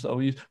platforms that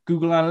will use.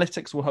 Google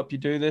Analytics will help you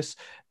do this.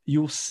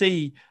 You'll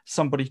see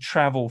somebody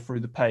travel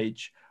through the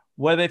page,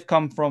 where they've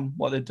come from,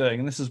 what they're doing.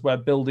 And this is where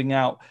building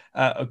out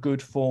a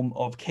good form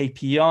of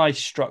KPI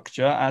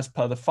structure as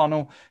per the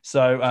funnel.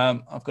 So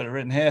I've got it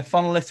written here.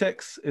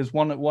 Funnelytics is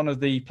one of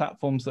the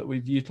platforms that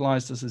we've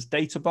utilized as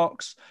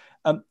DataBox.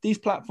 These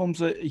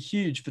platforms are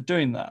huge for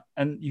doing that.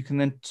 And you can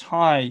then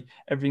tie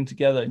everything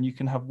together, and you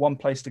can have one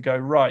place to go,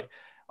 right,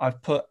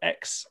 I've put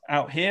X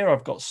out here.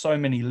 I've got so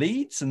many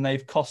leads, and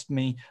they've cost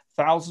me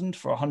 1,000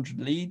 for 100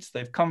 leads.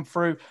 They've come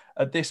through.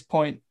 At this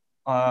point,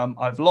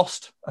 I've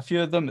lost a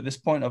few of them. At this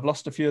point, I've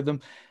lost a few of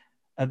them.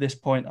 At this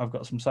point, I've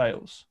got some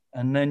sales.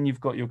 And then you've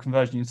got your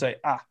conversion. You say,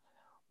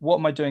 what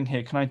am I doing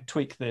here? Can I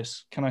tweak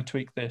this? Can I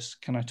tweak this?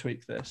 Can I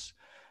tweak this?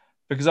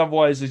 Because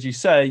otherwise, as you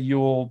say,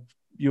 you're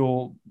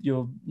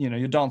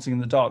dancing in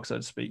the dark, so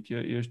to speak.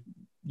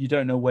 You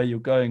don't know where you're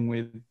going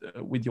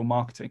with your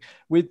marketing.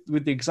 With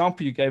the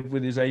example you gave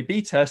with his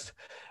A/B test,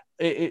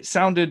 it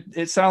sounds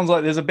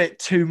like there's a bit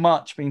too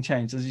much being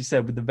changed, as you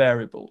said, with the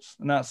variables,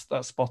 and that's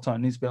spot on. It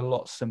needs to be a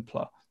lot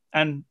simpler.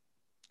 And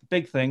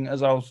big thing,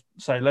 as I'll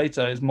say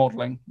later, is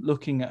modeling,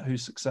 looking at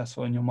who's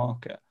successful in your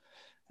market.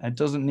 And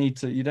you don't need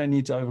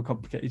to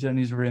overcomplicate. You don't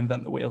need to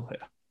reinvent the wheel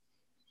here.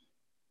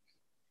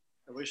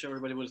 I wish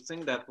everybody would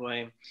think that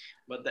way,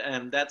 but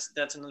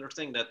that's another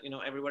thing, that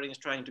everybody is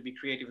trying to be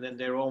creative in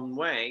their own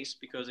ways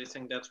because they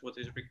think that's what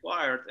is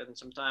required. And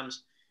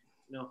sometimes,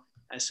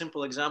 a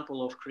simple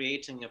example of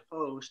creating a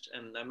post,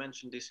 and I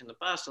mentioned this in the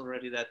past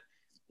already, that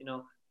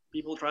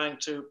people trying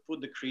to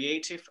put the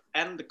creative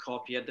and the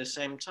copy at the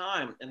same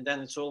time, and then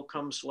it all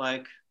comes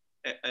like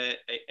a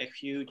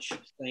huge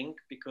thing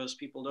because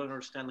people don't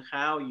understand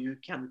how you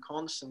can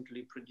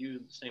constantly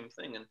produce the same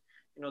thing. And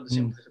the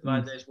simplest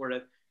advice is where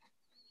that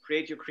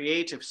create your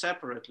creative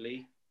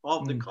separately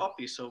of the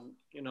copy. So,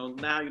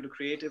 now you do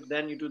creative,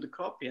 then you do the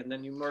copy, and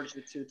then you merge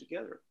the two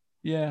together.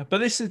 Yeah. But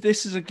this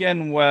is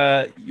again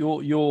where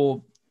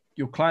your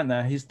client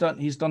there, he's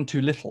done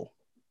too little.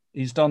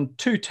 He's done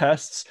 2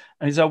 tests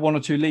and he's had 1 or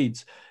 2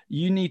 leads.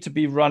 You need to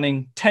be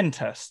running 10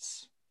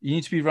 tests. You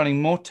need to be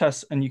running more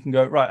tests, and you can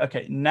go, right,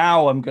 okay,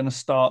 now I'm going to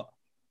start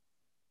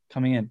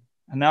coming in,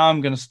 and now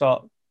I'm going to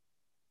start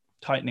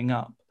tightening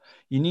up.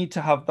 You need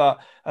to have that.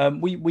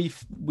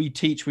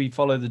 We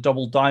follow the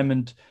double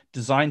diamond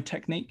design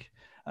technique,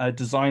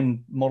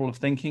 design model of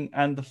thinking.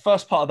 And the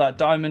first part of that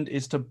diamond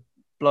is to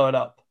blow it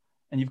up.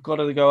 And you've got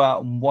to go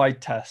out and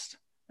wide test,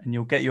 and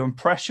you'll get your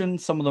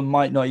impressions. Some of them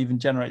might not even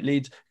generate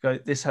leads.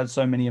 This had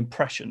so many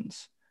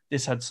impressions.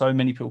 this had so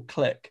many people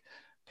click.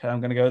 Okay, I'm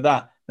going to go with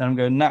that. Then I'm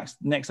going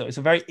next up. It's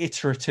a very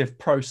iterative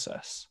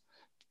process,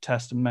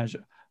 test and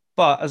measure.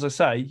 But as I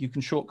say, you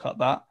can shortcut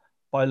that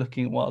by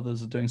looking at what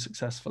others are doing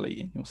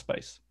successfully in your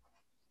space.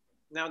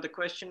 Now the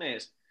question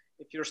is,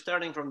 if you're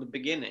starting from the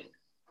beginning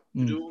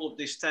to do all of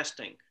this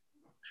testing,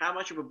 how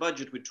much of a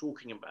budget we're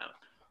talking about?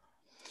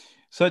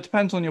 So it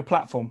depends on your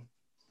platform.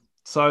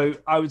 So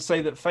I would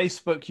say that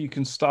Facebook, you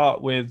can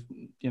start with,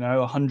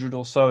 100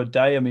 or so a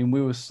day. I mean,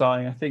 we were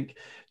starting, I think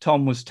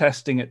Tom was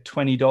testing at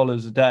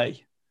 $20 a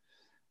day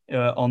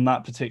on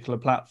that particular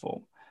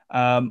platform.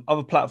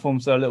 Other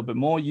platforms are a little bit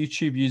more.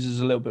 YouTube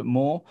uses a little bit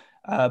more,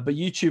 but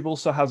YouTube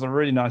also has a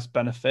really nice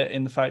benefit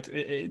in the fact,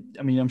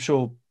 I'm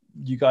sure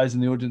you guys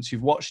in the audience,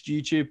 you've watched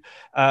YouTube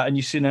and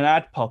you've seen an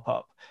ad pop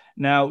up.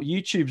 Now,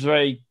 YouTube's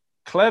very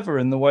clever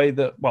in the way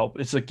that, well,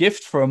 it's a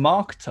gift for a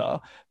marketer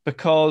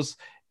because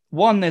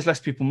one, there's less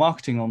people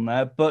marketing on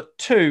there, but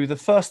two, the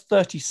first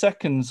 30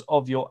 seconds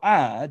of your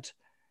ad,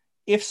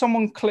 if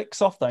someone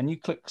clicks off that and you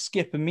click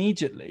skip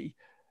immediately,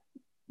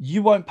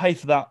 you won't pay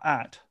for that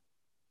ad.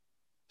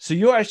 So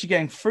you're actually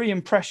getting free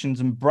impressions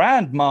and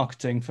brand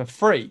marketing for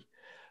free.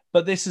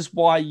 But this is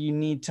why you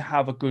need to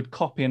have a good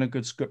copy and a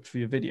good script for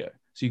your video.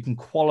 So you can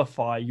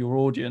qualify your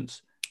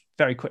audience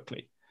very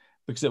quickly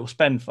because it will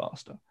spend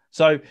faster.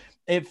 So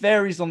it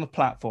varies on the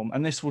platform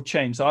and this will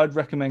change. So I'd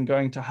recommend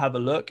going to have a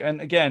look. And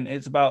again,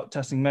 it's about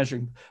testing,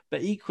 measuring,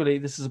 but equally,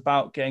 this is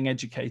about getting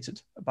educated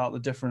about the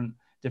different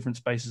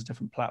spaces,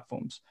 different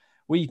platforms.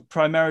 We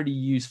primarily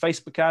use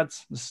Facebook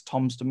ads. This is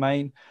Tom's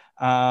domain.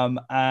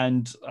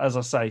 And as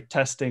I say,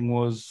 testing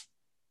was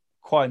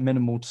quite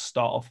minimal to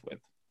start off with.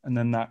 And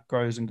then that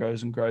grows and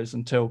grows and grows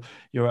until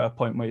you're at a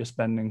point where you're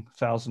spending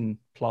 1,000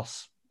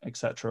 plus,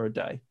 etc. a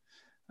day,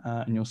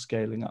 and you're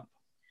scaling up.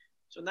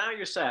 So now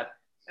you said,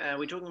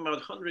 we're talking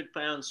about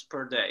 £100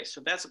 per day.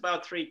 So that's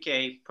about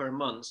 3K per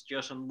month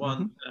just on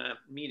one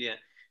media.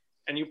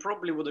 And you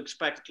probably would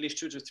expect at least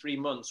 2 to 3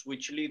 months,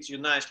 which leads you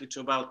nicely to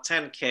about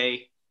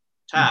 10K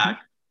tag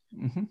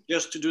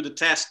just to do the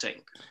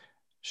testing.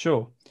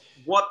 Sure.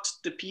 What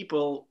the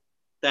people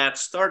that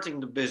starting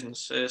the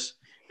businesses,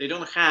 they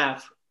don't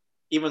have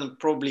even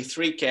probably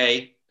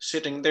 3K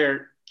sitting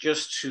there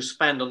just to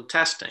spend on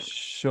testing.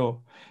 Sure.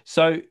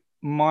 So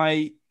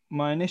my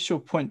initial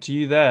point to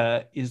you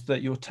there is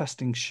that your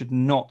testing should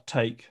not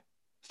take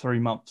 3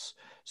 months.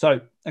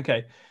 So,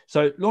 okay.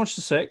 So Launch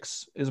to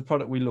 6 is a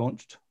product we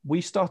launched.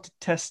 We started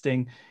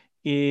testing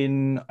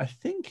in, I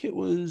think it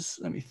was,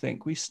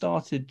 we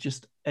started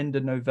just end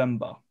of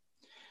November.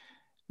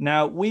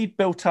 Now we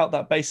built out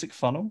that basic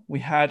funnel. We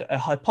had a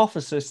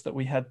hypothesis that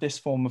we had this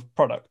form of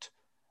product.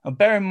 And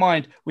bear in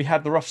mind, we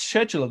had the rough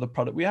schedule of the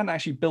product. We hadn't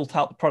actually built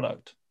out the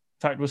product.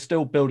 In fact, we're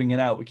still building it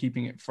out. We're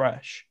keeping it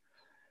fresh.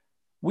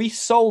 We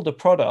sold a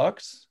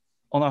product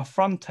on our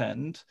front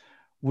end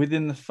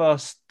within the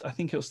first, I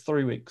think it was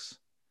 3 weeks.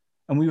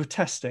 And we were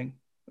testing.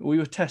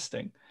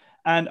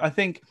 And I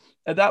think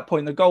at that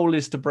point, the goal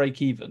is to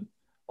break even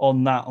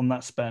on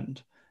that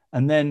spend.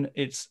 And then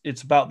it's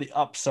about the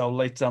upsell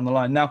later down the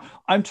line. Now,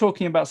 I'm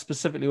talking about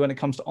specifically when it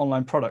comes to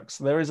online products.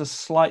 There is a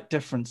slight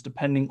difference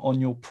depending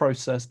on your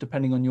process,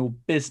 depending on your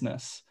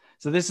business.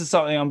 So this is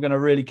something I'm going to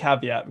really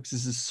caveat because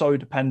this is so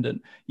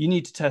dependent. You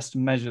need to test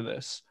and measure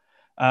this.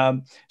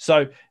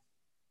 So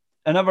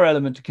another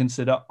element to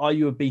consider, are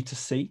you a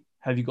B2C?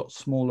 Have you got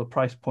smaller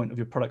price point of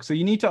your product? So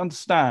you need to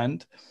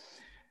understand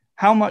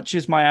how much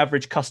is my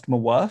average customer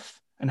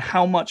worth and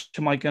how much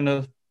am I going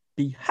to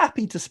be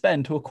happy to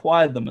spend to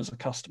acquire them as a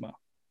customer?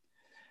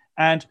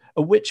 And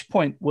at which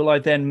point will I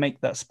then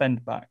make that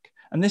spend back?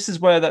 And this is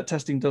where that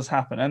testing does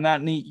happen. And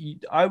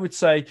I would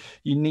say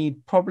you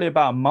need probably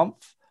about a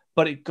month,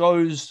 but it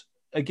goes,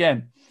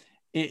 again,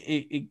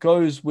 it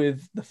goes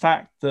with the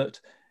fact that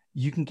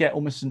you can get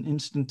almost an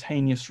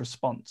instantaneous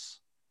response.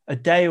 A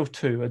day or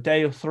two, a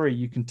day or three,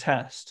 you can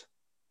test.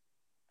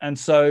 And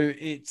so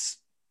it's,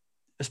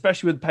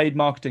 especially with paid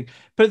marketing,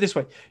 put it this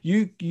way,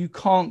 you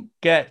can't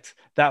get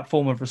that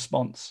form of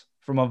response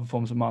from other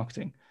forms of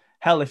marketing.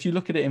 Hell, if you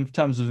look at it in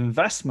terms of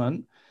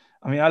investment,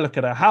 I look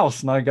at a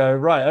house and I go,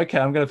 right, okay,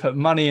 I'm going to put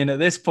money in at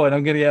this point.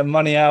 I'm going to get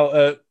money out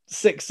at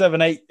 6,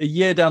 7, 8 a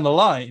year down the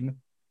line,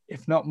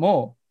 if not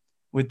more.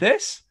 With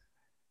this,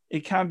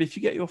 it can be, if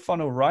you get your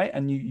funnel right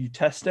and you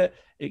test it,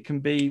 it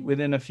can be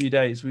within a few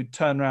days. We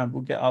turn around,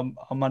 we'll get our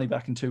money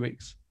back in 2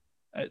 weeks.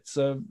 It's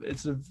a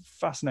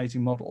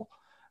fascinating model.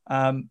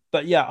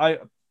 But yeah,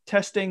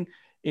 testing,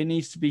 it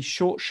needs to be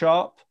short,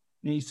 sharp,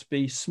 it needs to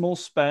be small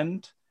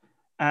spend.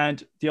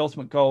 And the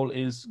ultimate goal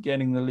is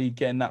getting the lead,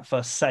 getting that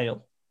first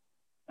sale.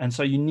 And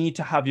so you need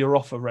to have your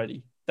offer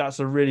ready. That's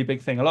a really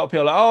big thing. A lot of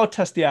people are like, oh,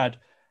 test the ad,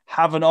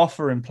 have an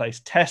offer in place,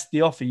 test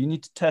the offer. You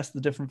need to test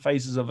the different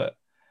phases of it.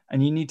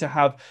 And you need to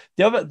have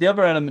the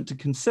other element to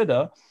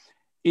consider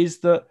is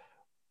that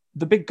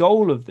the big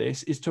goal of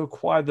this is to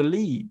acquire the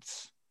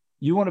leads.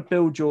 You want to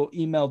build your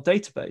email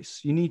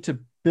database. You need to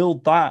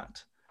build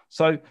that.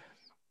 So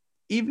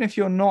even if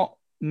you're not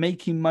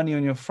making money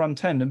on your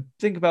front end. And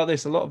think about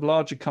this, a lot of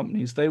larger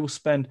companies, they will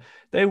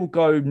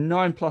go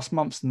 9+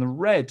 months in the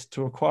red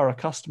to acquire a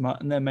customer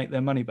and then make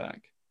their money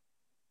back.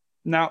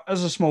 Now,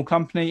 as a small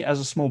company, as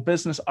a small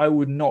business, I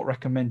would not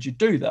recommend you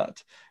do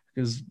that,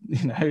 because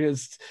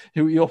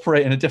you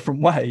operate in a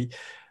different way.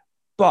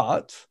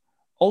 But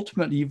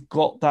ultimately, you've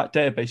got that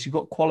database, you've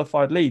got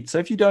qualified leads. So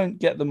if you don't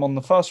get them on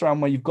the first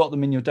round where you've got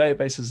them in your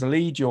database as a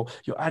lead, you're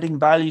adding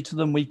value to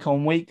them week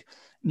on week,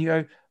 and you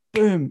go,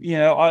 boom,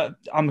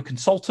 I'm a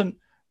consultant.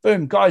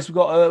 Boom, guys,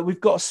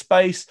 we've got a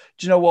space.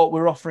 Do you know what?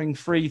 We're offering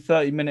free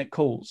 30-minute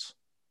calls.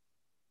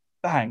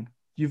 Bang,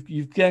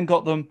 you've then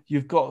got them.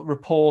 You've got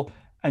rapport,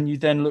 and you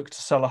then look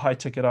to sell a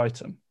high-ticket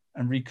item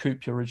and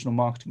recoup your original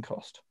marketing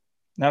cost.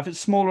 Now, if it's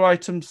smaller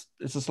items,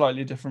 it's a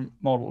slightly different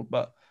model,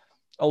 but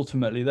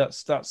ultimately, that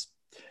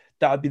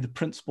would be the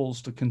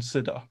principles to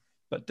consider.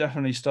 But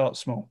definitely start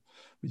small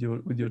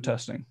with your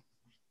testing.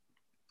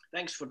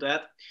 Thanks for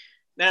that.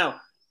 Now,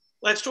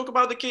 let's talk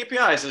about the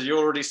KPIs, as you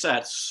already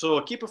said. So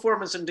key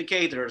performance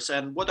indicators,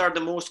 and what are the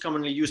most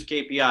commonly used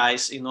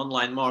KPIs in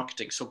online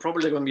marketing? So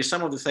probably going to be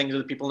some of the things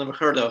that people never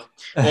heard of.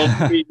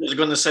 Or we're just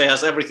going to say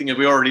as everything that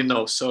we already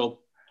know. So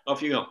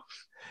off you go.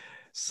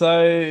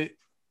 So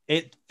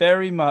it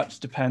very much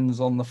depends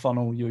on the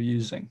funnel you're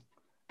using.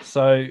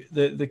 So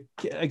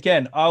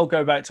again, I'll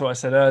go back to what I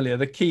said earlier.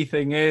 The key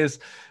thing is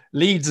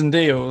leads and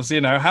deals.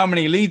 How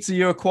many leads are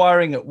you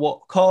acquiring at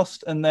what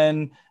cost? And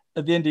then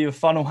at the end of your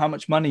funnel, how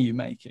much money are you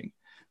making?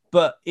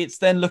 But it's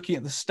then looking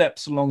at the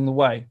steps along the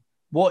way.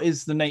 What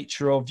is the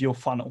nature of your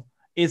funnel?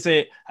 Is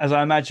it, as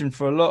I imagine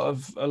for a lot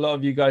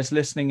of you guys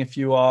listening, if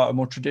you are a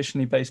more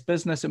traditionally based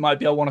business, it might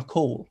be, I want to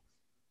call.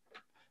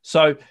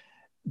 So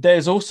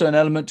there's also an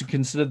element to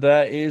consider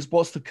there is,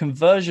 what's the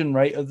conversion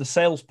rate of the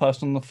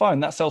salesperson on the phone?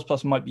 That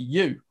salesperson might be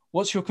you.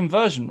 What's your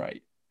conversion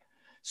rate?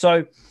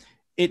 So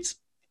it's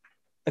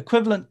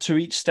equivalent to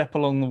each step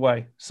along the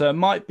way. So it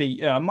might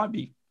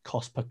be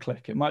cost per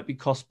click. It might be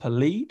cost per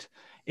lead.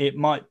 It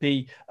might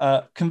be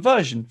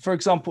conversion. For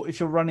example, if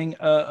you're running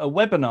a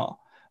webinar,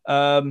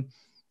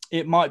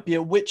 it might be,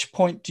 at which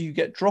point do you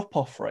get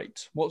drop-off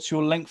rate? What's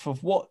your length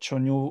of watch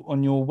on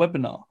your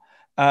webinar?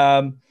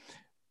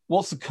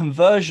 What's the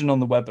conversion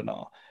on the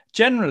webinar?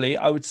 Generally,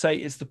 I would say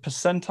it's the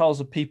percentiles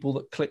of people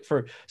that click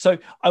through. So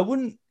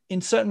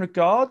in certain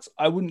regards,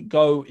 I wouldn't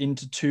go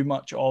into too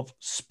much of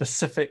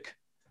specific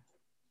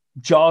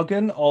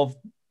jargon of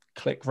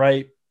click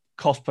rate,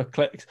 cost per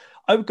click.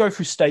 I would go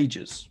through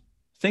stages.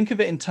 Think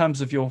of it in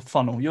terms of your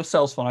funnel, your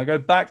sales funnel. I go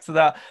back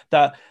to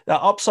that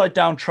upside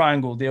down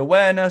triangle, the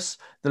awareness,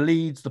 the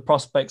leads, the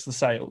prospects, the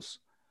sales.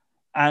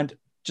 And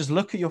just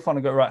look at your funnel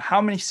and go, right,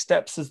 how many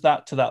steps is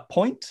that to that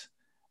point?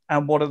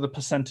 And what are the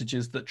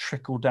percentages that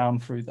trickle down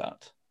through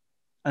that?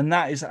 And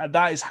that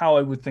is how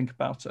I would think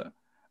about it.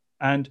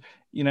 And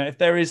if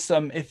there is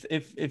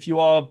if you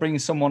are bringing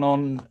someone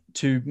on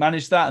to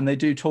manage that and they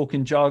do talk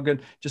in jargon,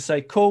 just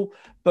say cool,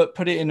 but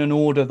put it in an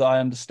order that I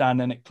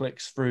understand, and it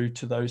clicks through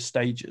to those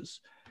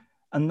stages.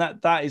 And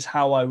that is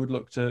how I would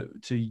look to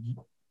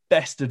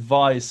best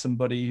advise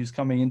somebody who's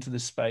coming into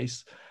this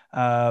space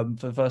for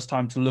the first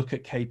time to look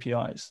at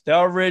KPIs. They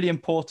are really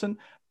important,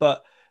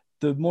 but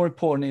the more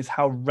important is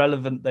how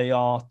relevant they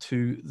are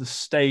to the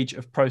stage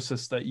of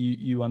process that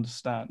you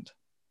understand.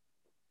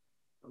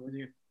 I'm with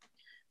you.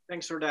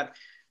 Thanks for that.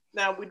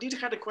 Now, we did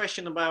have a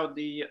question about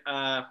the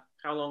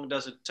how long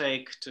does it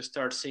take to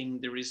start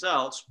seeing the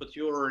results, but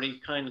you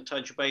already kind of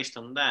touched based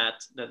on that,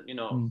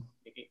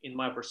 in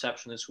my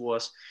perception, it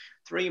was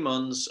 3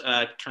 months,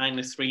 kind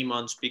of 3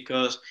 months,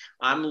 because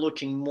I'm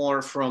looking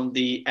more from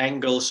the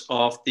angles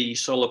of the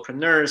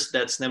solopreneurs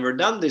that's never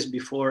done this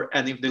before.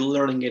 And if they're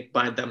learning it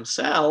by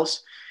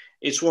themselves,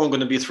 it's not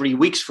going to be 3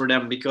 weeks for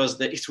them, because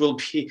they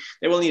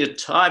will need a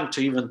time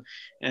to even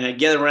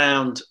get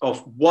around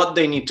of what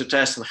they need to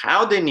test and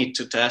how they need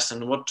to test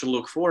and what to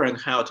look for and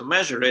how to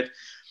measure it.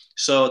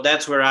 So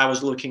that's where I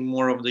was looking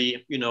more of the,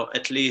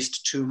 at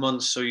least 2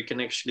 months, so you can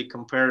actually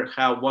compare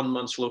how 1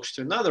 month looks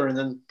to another. And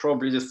then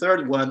probably the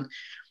third one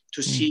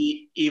to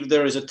see if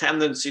there is a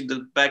tendency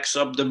that backs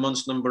up the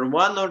month number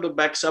 1 or that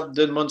backs up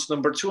the month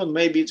number 2. And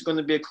maybe it's going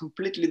to be a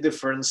completely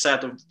different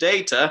set of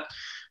data.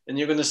 And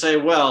you're going to say,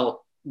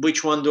 well,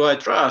 which one do I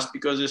trust?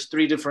 Because there's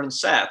 3 different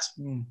sets.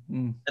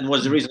 And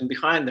what's the reason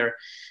behind there?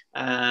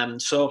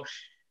 So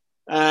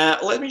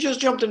let me just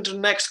jump into the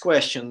next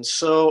question.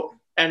 So,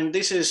 and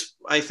this is,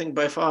 I think,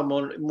 by far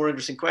more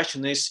interesting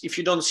question, is if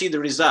you don't see the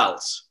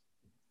results.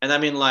 And I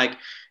mean, like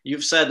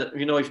you've said,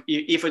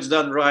 if it's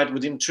done right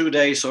within 2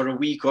 days or a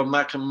week or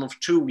maximum of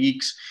 2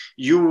 weeks,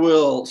 you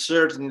will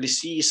certainly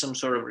see some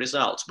sort of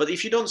results. But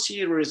if you don't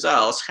see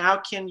results, how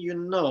can you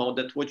know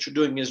that what you're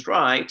doing is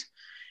right?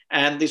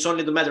 And it's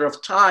only the matter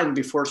of time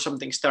before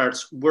something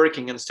starts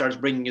working and starts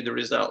bringing you the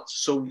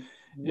results. So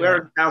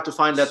how to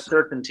find that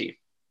certainty?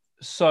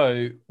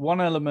 So one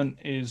element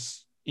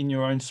is, in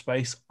your own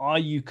space, are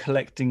you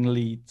collecting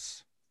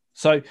leads?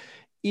 So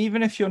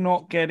even if you're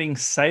not getting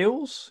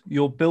sales,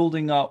 you're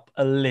building up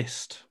a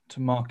list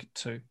to market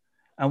to.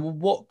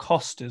 And what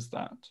cost is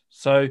that?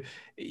 So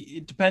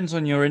it depends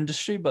on your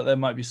industry, but there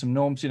might be some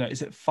norms.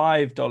 Is it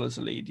 $5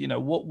 a lead?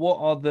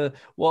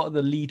 What are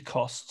the lead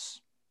costs?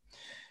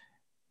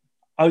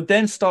 I would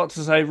then start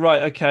to say,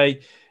 right,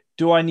 okay,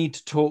 do I need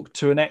to talk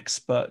to an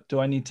expert? Do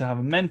I need to have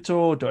a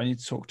mentor? Do I need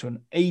to talk to an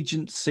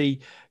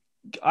agency?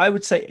 I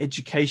would say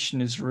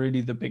education is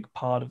really the big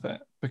part of it,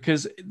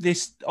 because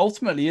this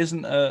ultimately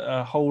isn't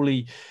a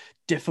wholly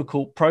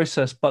difficult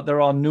process, but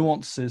there are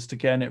nuances to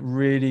getting it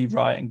really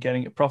right and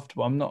getting it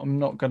profitable. I'm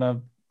not going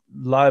to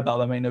lie about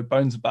that. I make no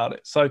bones about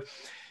it. So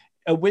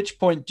at which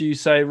point do you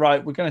say,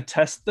 right, we're going to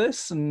test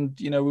this and,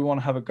 we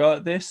want to have a go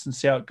at this and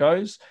see how it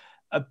goes.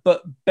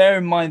 But bear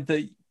in mind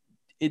that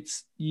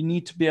you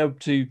need to be able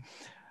to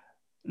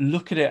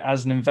look at it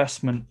as an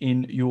investment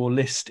in your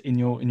list, in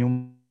your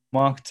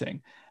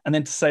marketing. And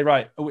then to say,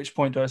 right, at which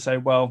point do I say,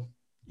 well,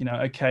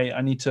 okay,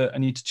 I need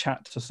to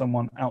chat to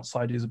someone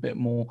outside who's a bit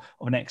more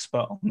of an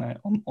expert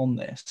on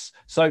this.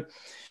 So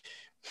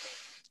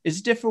it's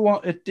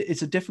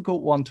a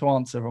difficult one to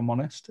answer, if I'm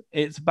honest.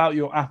 It's about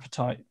your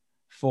appetite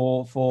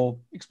for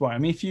exploring. I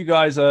mean, if you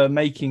guys are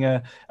making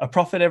a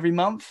profit every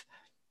month,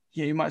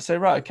 you might say,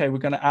 right, okay, we're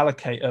going to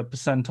allocate a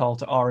percentile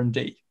to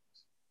R&D.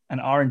 And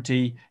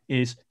R&D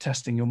is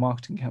testing your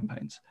marketing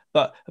campaigns.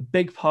 But a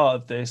big part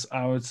of this,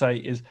 I would say,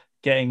 is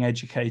getting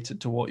educated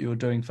to what you're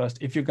doing first.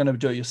 If you're going to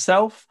do it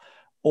yourself,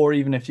 or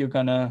even if you're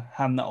going to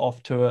hand that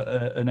off to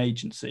an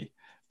agency,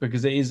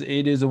 because it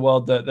is a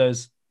world that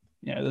there's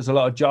a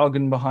lot of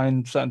jargon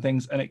behind certain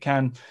things, and it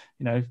can,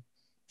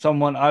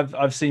 someone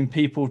I've seen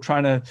people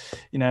trying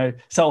to,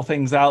 sell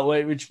things out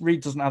which really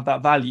doesn't have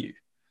that value.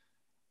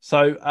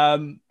 So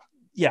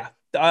yeah.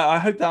 I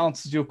hope that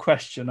answers your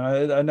question.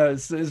 I know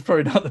it's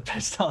probably not the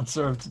best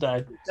answer of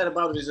today. You said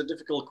about it is a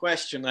difficult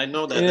question. I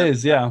know that. It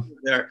is, yeah.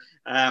 There,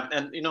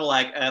 and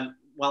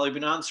while we've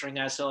been answering,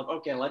 I said,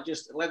 okay, let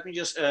me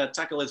just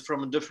tackle it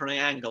from a different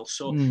angle.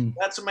 So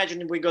let's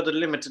imagine we got a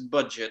limited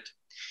budget.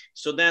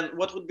 So then,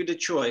 what would be the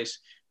choice?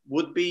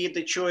 Would be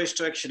the choice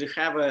to actually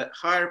have a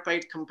higher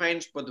paid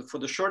campaigns, but for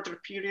the shorter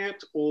period,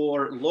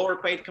 or lower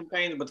paid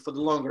campaign, but for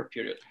the longer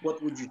period?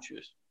 What would you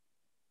choose?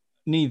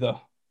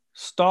 Neither.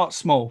 Start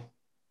small.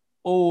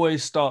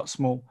 Always start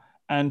small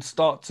and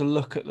start to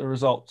look at the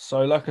results.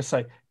 So like I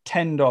say,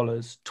 $10,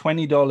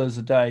 $20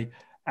 a day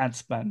ad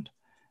spend.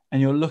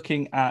 And you're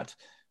looking at,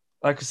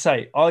 like I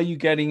say, are you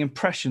getting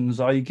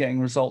impressions? Are you getting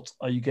results?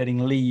 Are you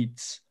getting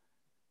leads?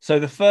 So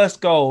the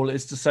first goal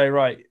is to say,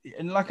 right,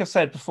 and like I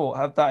said before,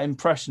 have that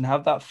impression,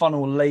 have that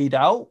funnel laid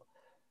out.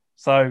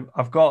 So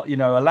I've got,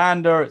 a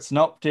lander, it's an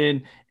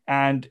opt-in,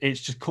 and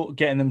it's just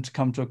getting them to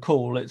come to a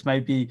call. It's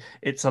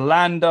a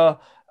lander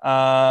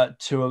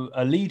to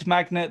a lead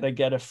magnet. They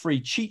get a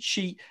free cheat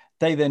sheet.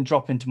 They then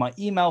drop into my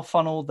email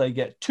funnel. They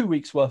get 2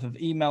 weeks worth of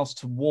emails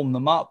to warm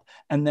them up.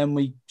 And then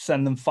we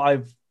send them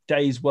 5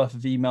 days worth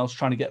of emails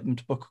trying to get them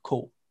to book a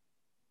call.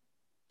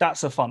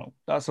 That's a funnel.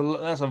 That's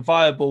a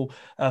viable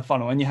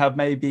funnel. And you have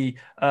maybe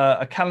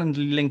a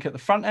Calendly link at the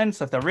front end.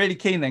 So if they're really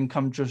keen, they can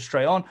come just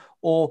straight on,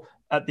 or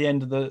at the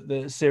end of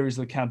the series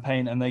of the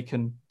campaign, and they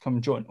can come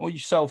and join, or you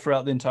sell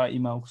throughout the entire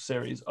email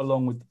series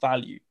along with the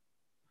value.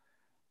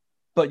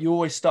 But you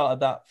always start at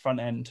that front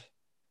end.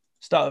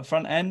 Start at the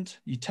front end,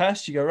 you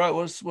test, you go, right,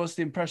 what's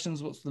the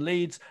impressions, what's the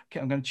leads? Okay,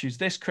 I'm going to choose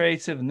this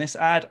creative and this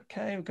ad.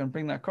 Okay, we're going to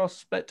bring that across,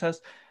 split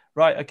test.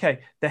 Right, okay,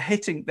 they're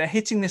hitting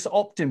this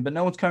opt-in, but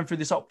no one's going through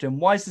this opt-in.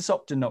 Why is this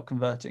opt-in not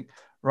converting?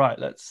 Right,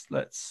 let's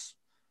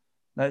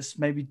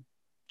maybe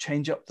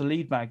change up the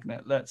lead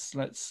magnet. Let's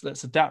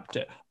adapt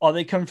it. Are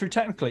they coming through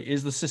technically?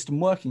 Is the system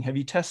working? Have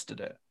you tested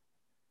it?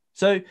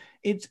 So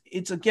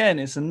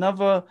it's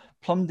another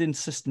plumbed in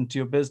system to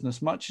your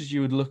business, much as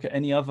you would look at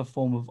any other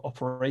form of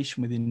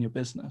operation within your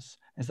business,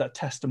 is that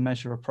test and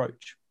measure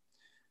approach.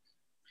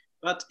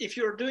 But if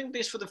you're doing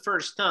this for the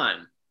first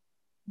time,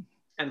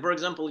 and for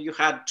example, you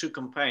had 2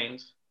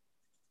 campaigns,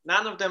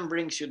 none of them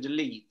brings you the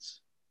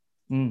leads.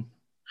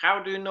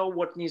 How do you know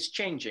what needs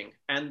changing?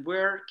 And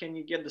where can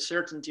you get the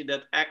certainty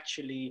that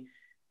actually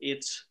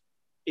it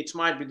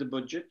might be the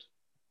budget,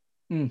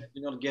 you're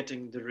not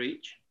getting the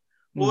reach,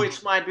 or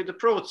it might be the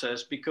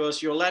process,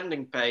 because your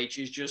landing page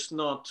is just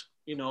not,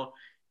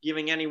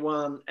 giving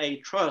anyone a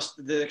trust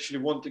that they actually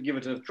want to give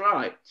it a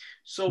try.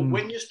 So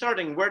when you're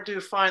starting, where do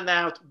you find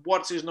out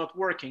what is not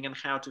working and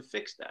how to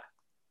fix that?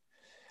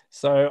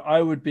 So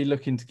I would be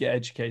looking to get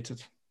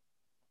educated,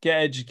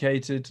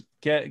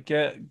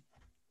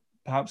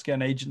 perhaps get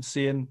an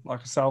agency in,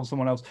 like yourself,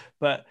 someone else.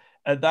 But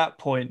at that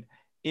point,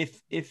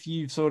 if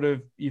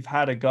you've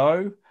had a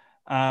go,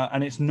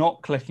 and it's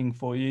not clicking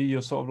for you,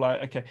 you're sort of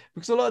like, okay,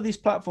 because a lot of these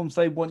platforms,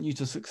 they want you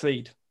to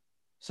succeed.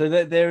 So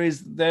that there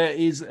is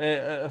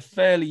a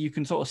fairly, you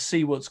can sort of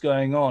see what's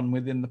going on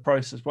within the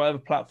process, whatever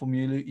platform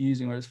you're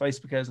using, whether it's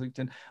Facebook, as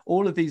LinkedIn,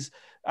 all of these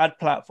ad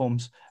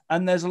platforms.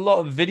 And there's a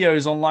lot of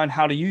videos online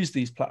how to use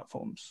these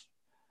platforms,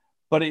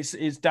 but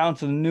it's down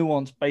to the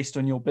nuance based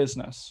on your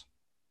business.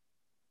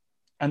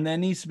 And there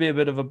needs to be a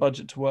bit of a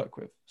budget to work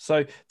with.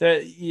 So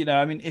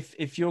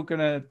if you're going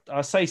to,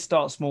 I say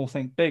start small,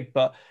 think big,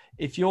 but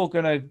if you're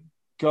going to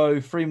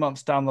go 3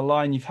 months down the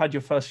line, you've had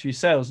your first few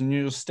sales and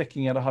you're just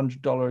sticking at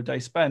 $100 a day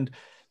spend,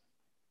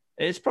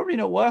 it's probably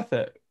not worth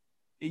it.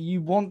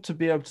 You want to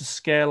be able to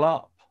scale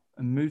up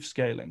and move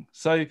scaling.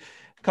 So a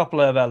couple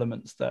of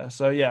elements there.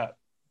 So yeah,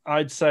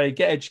 I'd say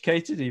get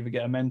educated, either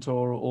get a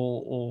mentor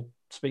or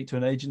speak to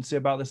an agency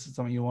about this. It's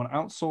something you want to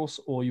outsource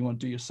or you want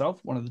to do yourself,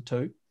 one of the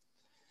two.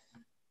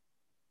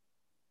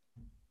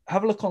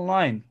 Have a look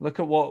online, look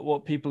at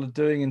what people are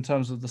doing in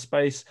terms of the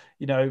space.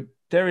 You know,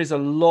 there is a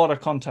lot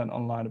of content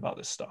online about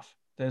this stuff.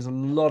 There's a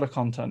lot of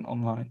content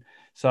online.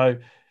 So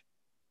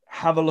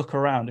have a look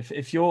around.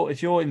 If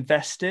you're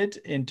invested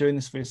in doing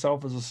this for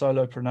yourself as a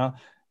solopreneur,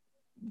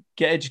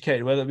 get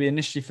educated, whether it be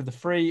initially for the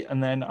free,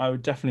 and then I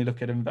would definitely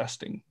look at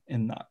investing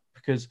in that,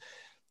 because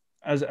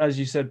as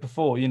you said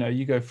before, you know,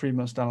 you go 3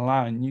 months down the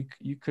line,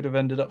 you could have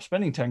ended up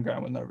spending 10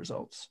 grand with no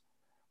results.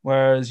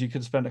 Whereas you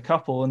could spend a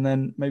couple and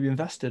then maybe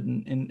invested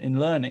in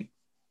learning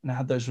and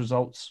had those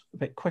results a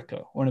bit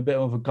quicker or in a bit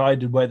of a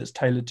guided way that's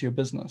tailored to your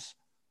business.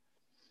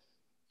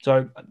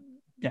 So,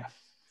 yeah.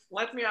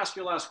 Let me ask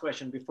you a last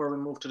question before we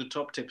move to the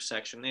top tips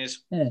section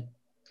is,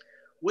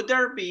 would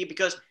there be,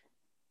 because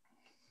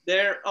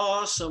there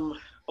are some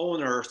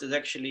owners that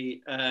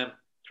actually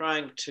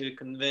trying to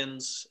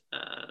convince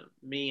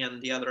me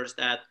and the others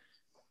that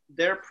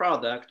their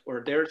product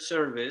or their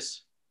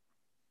service,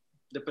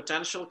 the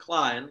potential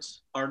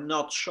clients are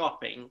not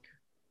shopping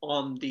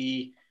on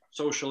the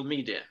social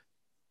media.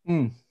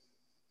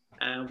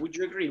 Would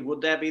you agree?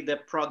 Would that be the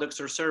products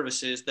or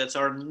services that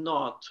are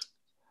not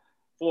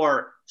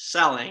for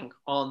selling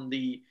on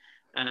the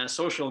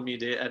social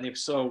media? And if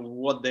so,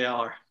 what they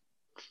are?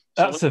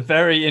 That's a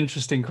very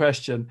interesting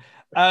question.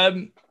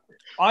 I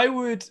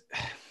would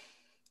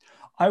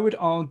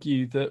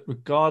argue that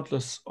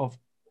regardless of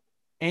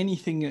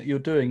anything that you're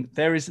doing,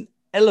 there is an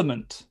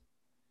element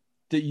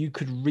that you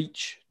could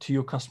reach to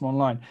your customer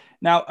online.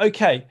 Now,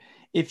 okay,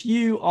 if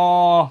you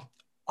are,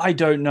 I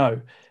don't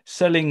know,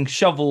 selling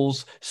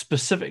shovels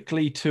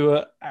specifically to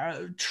a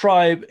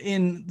tribe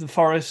in the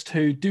forest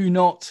who do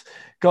not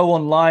go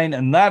online,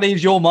 and that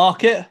is your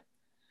market,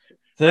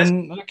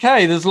 then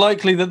okay, there's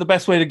likely that the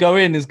best way to go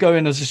in is go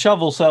in as a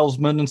shovel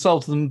salesman and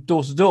sell to them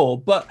door to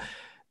door. But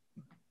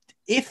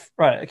if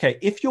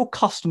your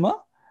customer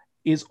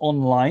is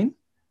online,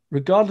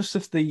 regardless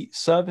if the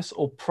service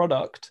or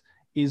product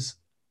is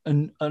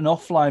an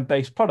offline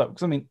based product,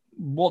 because I mean,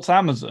 what's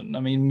Amazon? I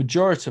mean,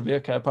 majoritively,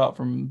 okay, apart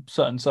from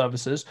certain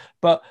services,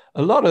 but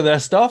a lot of their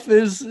stuff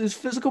is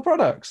physical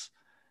products.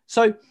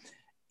 So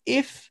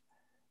if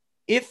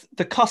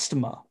the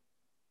customer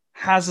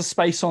has a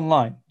space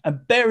online,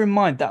 and bear in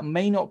mind that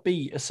may not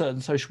be a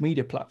certain social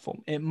media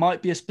platform, it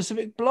might be a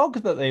specific blog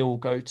that they all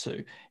go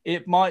to,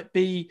 it might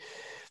be,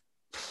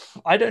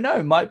 I don't know,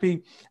 it might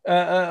be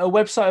a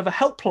website of a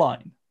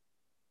helpline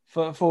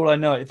for all I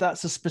know, if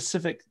that's a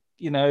specific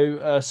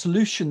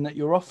solution that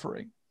you're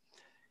offering.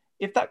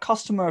 If that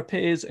customer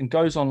appears and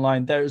goes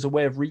online, there is a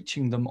way of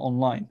reaching them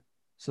online.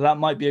 So that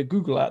might be a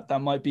Google ad,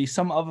 that might be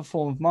some other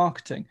form of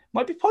marketing,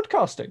 might be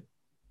podcasting.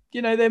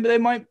 You know, they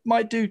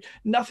might do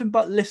nothing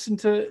but listen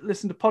to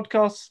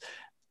podcasts.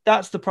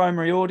 That's the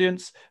primary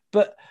audience.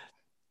 But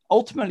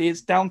ultimately,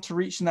 it's down to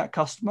reaching that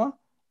customer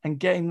and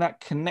getting that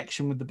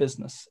connection with the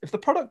business. If the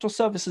product or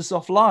service is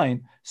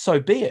offline, so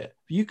be it.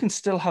 You can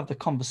still have the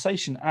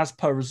conversation as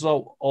per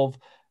result of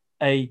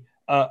a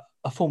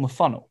form of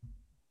funnel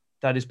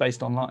that is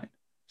based online.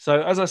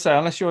 So as I say,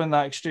 unless you're in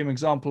that extreme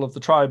example of the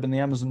tribe in the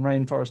Amazon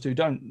rainforest who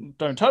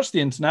don't touch the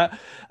internet,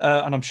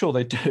 and I'm sure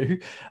they do,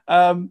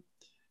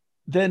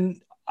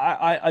 then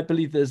I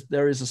believe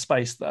there is a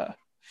space there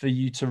for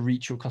you to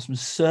reach your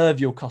customers, serve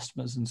your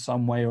customers in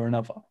some way or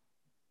another.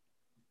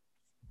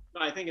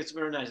 I think it's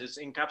very nice. It's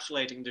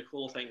encapsulating the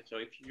whole thing. So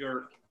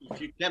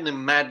if you can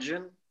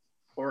imagine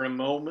for a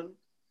moment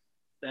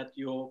that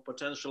your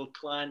potential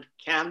client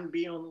can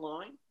be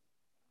online,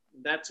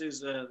 that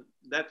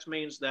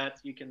means that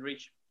you can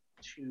reach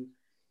to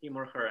him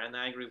or her, and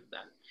I agree with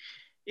that.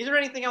 Is there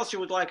anything else you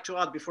would like to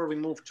add before we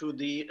move to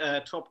the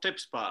top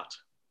tips part?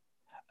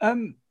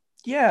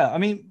 Yeah, I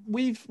mean,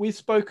 we've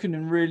spoken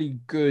in really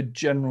good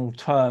general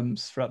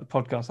terms throughout the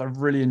podcast. I've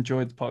really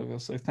enjoyed the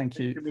podcast, so thank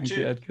you,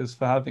 Edgars,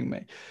 for having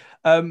me.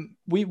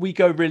 We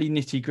go really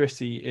nitty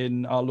gritty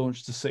in our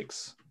Launch to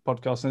Six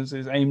podcast, and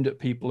it's aimed at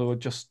people who are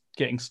just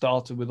getting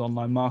started with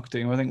online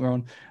marketing. I think we're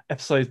on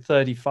episode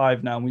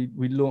 35 now. We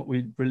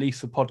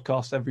release a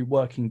podcast every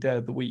working day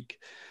of the week.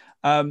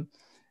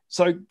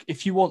 So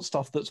if you want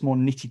stuff that's more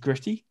nitty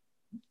gritty,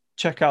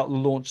 check out the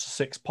Launch to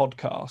Six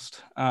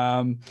podcast.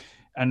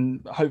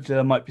 And hopefully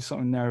there might be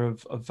something there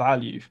of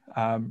value,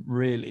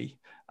 really.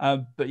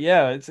 But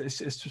yeah, it's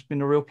just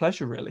been a real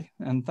pleasure, really.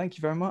 And thank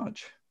you very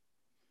much.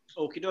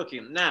 Okie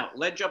dokie. Now,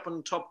 let's jump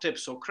on top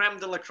tips. So creme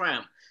de la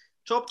creme.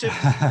 Top tips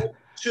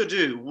to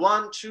do.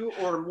 1, 2,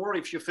 or more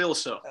if you feel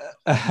so.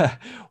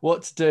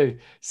 What to do.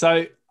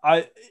 So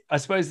I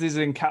suppose this is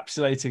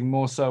encapsulating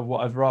more so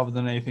what I've rather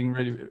than anything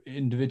really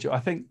individual. I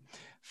think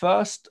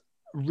first,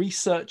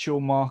 research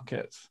your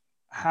market.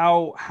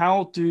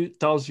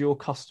 does your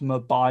customer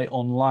buy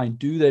online?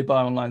 Do they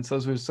buy online? So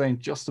as we were saying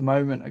just a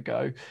moment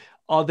ago,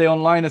 are they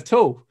online at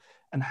all?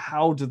 And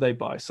how do they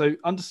buy? So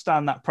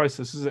understand that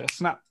process. Is it a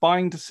snap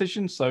buying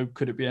decision? So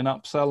could it be an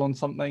upsell on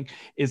something?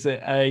 Is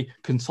it a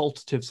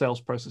consultative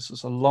sales process?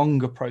 It's a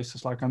longer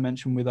process, like I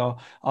mentioned with our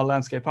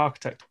landscape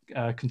architect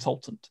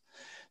consultant.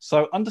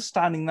 So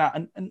understanding that,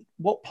 and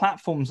what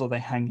platforms are they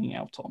hanging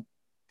out on?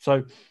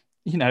 So,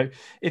 you know,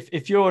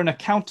 if you're an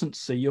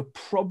accountancy, you're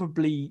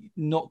probably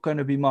not going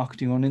to be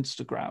marketing on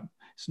Instagram.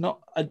 It's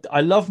not,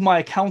 I love my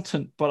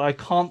accountant, but I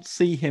can't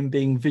see him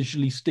being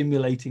visually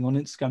stimulating on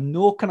Instagram,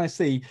 nor can I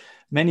see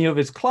many of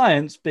his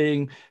clients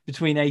being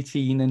between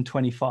 18 and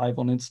 25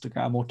 on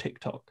Instagram or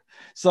TikTok.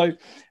 So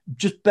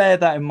just bear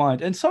that in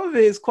mind. And some of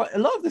it is a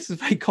lot of this is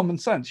very common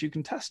sense. You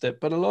can test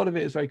it, but a lot of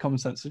it is very common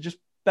sense. So just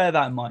bear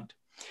that in mind.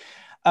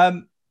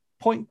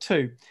 Point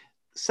 2,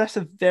 set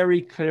a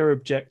very clear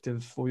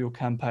objective for your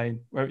campaign,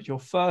 whether it's your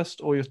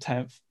first or your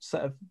 10th.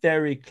 Set a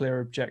very clear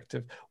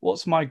objective.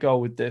 What's my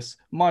goal with this?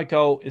 My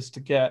goal is to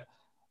get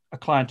a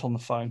client on the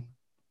phone.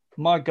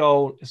 My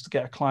goal is to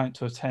get a client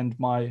to attend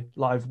my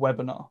live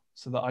webinar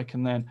so that I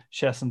can then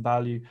share some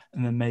value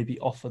and then maybe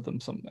offer them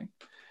something.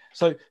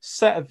 So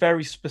set a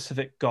very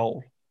specific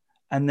goal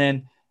and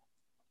then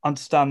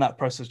understand that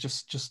process.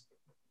 Just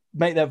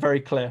make that very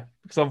clear,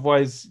 because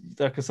otherwise,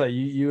 like I say,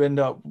 you end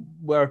up,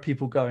 where are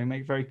people going?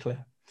 Make it very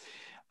clear.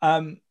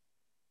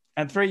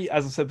 And 3,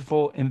 as I said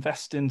before,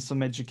 invest in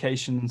some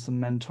education and some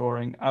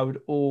mentoring. I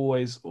would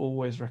always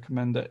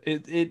recommend it.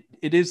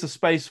 It is a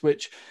space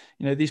which,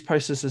 you know, these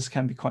processes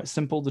can be quite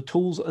simple. The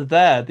tools are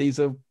there. These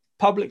are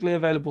publicly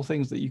available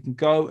things that you can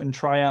go and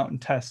try out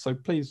and test. So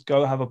please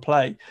go have a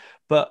play,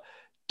 but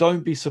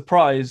don't be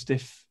surprised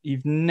if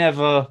you've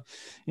never,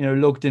 you know,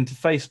 logged into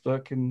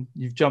Facebook and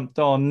you've jumped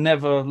on,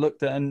 never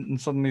looked at,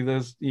 and suddenly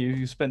there's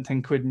you spent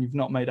 10 quid and you've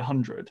not made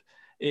 100.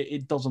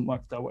 It doesn't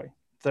work that way.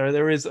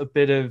 There is a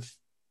bit of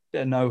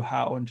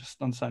know-how, and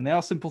just understand they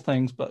are simple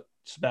things, but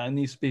it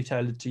needs to be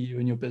tailored to you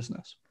and your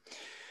business.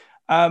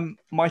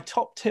 My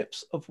top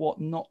tips of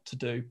what not to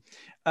do: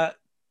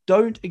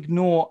 don't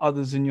ignore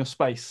others in your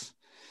space.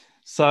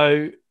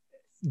 So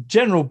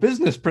general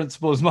business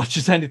principle as much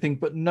as anything,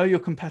 but know your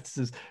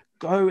competitors.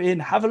 Go in,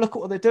 have a look at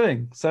what they're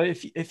doing. So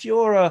if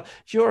you're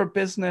a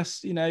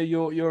business, you know,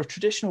 you're a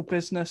traditional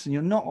business and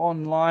you're not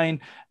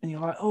online, and you're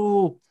like,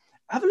 oh,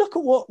 have a look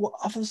at what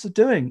others are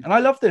doing. And I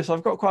love this.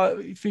 I've got quite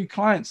a few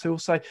clients who will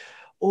say,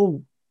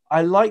 oh,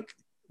 I like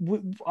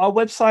our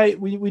website.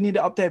 We need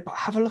to update, but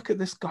have a look at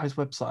this guy's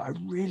website. I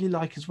really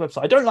like his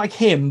website. I don't like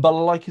him, but I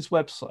like his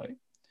website.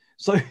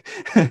 So,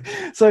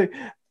 so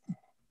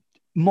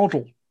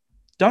model.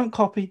 Don't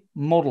copy,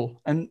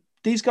 model. And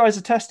these guys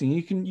are testing.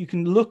 You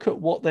can look at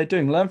what they're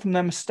doing, learn from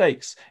their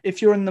mistakes. If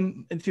you're in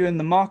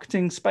the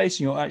marketing space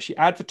and you're actually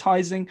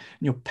advertising and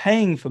you're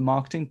paying for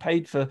marketing,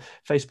 paid for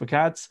Facebook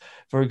ads,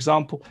 for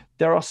example,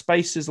 there are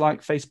spaces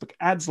like Facebook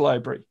Ads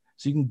Library.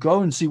 So you can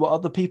go and see what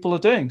other people are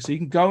doing. So you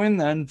can go in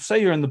there and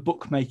say you're in the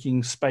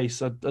bookmaking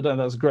space. I don't know,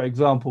 that's a great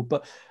example,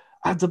 but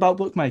ads about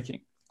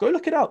bookmaking. Go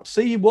look it up,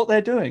 see what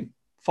they're doing,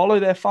 follow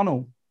their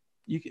funnel.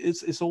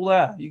 It's all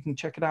there. You can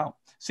check it out.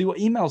 See what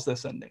emails they're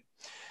sending.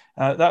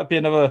 That would be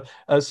another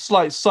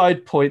slight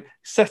side point.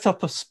 Set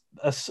up a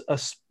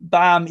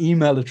spam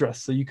email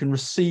address so you can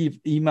receive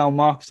email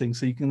marketing,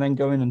 so you can then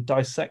go in and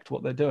dissect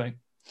what they're doing.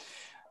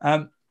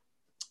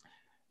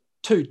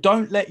 2,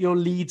 don't let your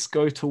leads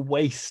go to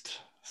waste.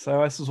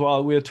 So this is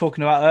what we were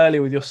talking about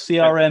earlier with your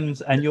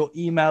CRMs and your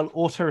email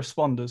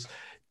autoresponders.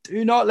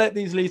 Do not let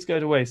these leads go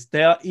to waste.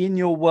 They are in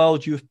your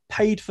world. You've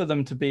paid for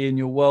them to be in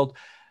your world.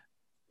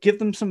 Give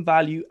them some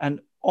value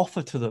and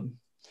offer to them.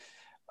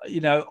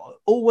 You know,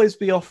 always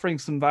be offering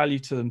some value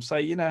to them.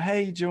 Say, you know,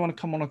 hey, do you want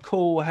to come on a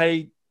call?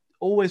 Hey,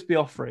 always be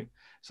offering.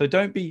 So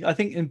don't be, I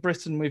think in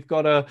Britain, we've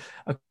got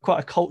quite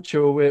a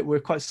culture where we're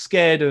quite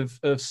scared of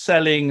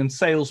selling, and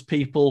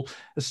salespeople,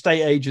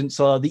 estate agents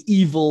are the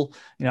evil.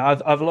 You know, I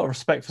have a lot of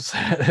respect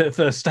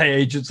for estate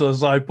agents on a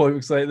side point,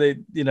 because they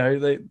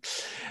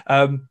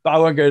but I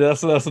won't go there.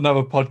 So that's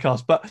another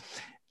podcast. But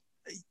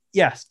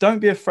yes, don't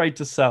be afraid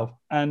to sell,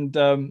 and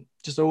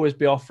just always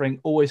be offering,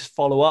 always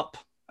follow up.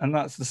 And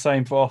that's the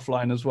same for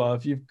offline as well.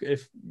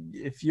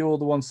 If you're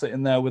the one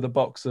sitting there with a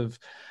box of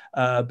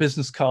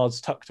business cards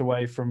tucked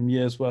away from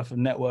years worth of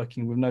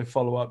networking with no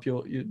follow up,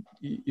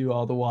 you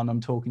are the one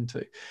I'm talking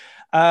to.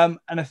 And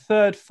a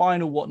third,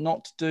 final, what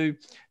not to do: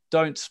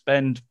 don't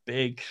spend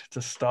big to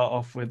start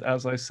off with.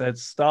 As I said,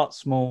 start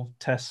small,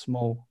 test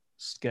small,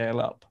 scale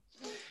up.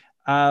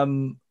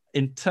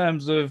 In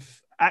terms of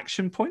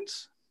action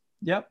points,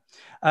 yeah.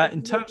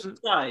 In terms of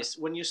guys,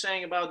 when you're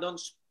saying about don't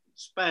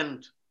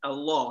spend a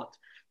lot,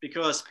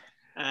 because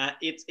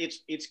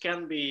it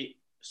can be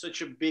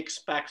such a big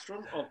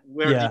spectrum of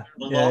where you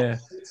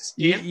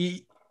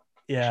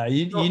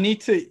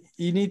need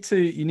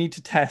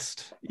to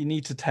test. You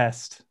need to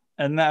test,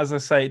 and that, as I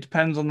say, it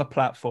depends on the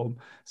platform.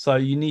 So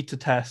you need to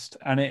test,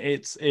 and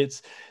it's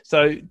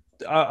so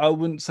I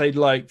wouldn't say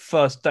like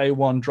first day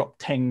one drop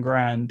 10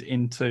 grand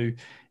into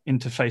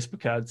into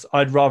Facebook ads.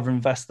 I'd rather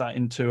invest that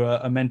into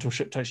a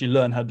mentorship to actually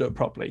learn how to do it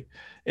properly.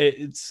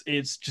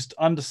 It's just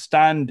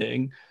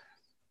understanding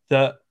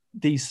that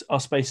these are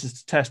spaces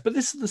to test. But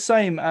this is the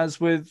same as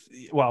with,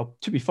 well,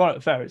 to be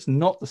fair, it's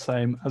not the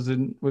same as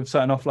in with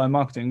certain offline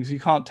marketing, because you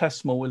can't test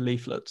small with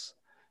leaflets.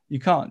 You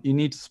can't. You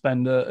need to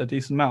spend a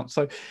decent amount.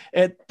 So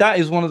that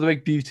is one of the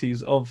big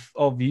beauties of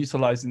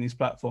utilizing these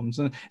platforms.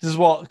 And this is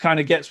what kind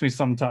of gets me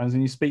sometimes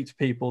when you speak to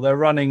people. They're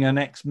running an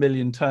X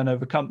million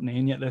turnover company,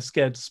 and yet they're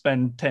scared to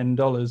spend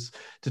 $10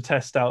 to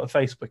test out a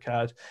Facebook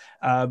ad.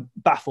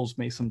 Baffles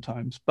me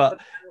sometimes.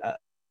 But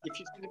if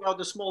you think about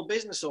the small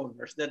business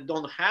owners that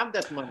don't have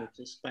that money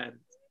to spend,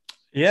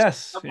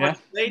 yes,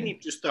 they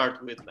need to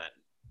start with that.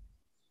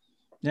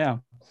 Yeah.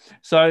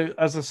 So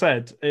as I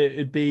said,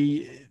 it'd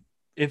be,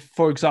 if,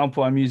 for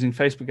example, I'm using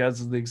Facebook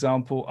ads as the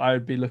example, I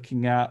would be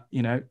looking at,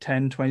 $10,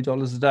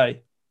 $20 a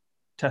day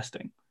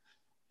testing.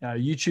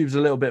 YouTube's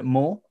a little bit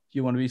more.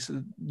 You want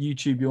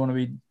to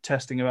be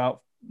testing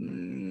about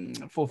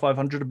 400 or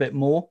 500, a bit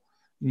more.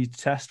 You need to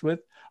test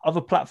with.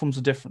 Other platforms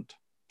are different.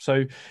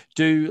 So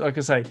like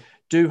I say,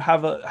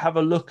 have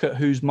a look at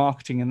who's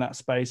marketing in that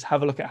space.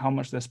 Have a look at how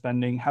much they're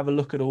spending. Have a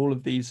look at all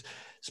of these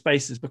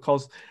spaces,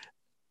 because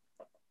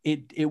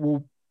it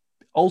will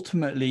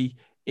ultimately,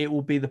 it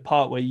will be the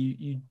part where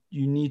you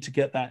need to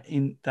get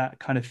that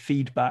kind of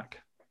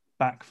feedback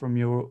back from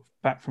your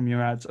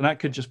ads, and that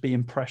could just be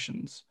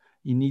impressions.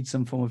 You need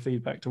some form of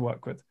feedback to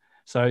work with.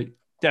 So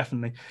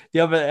definitely,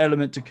 the other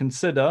element to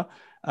consider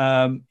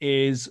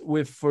is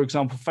with, for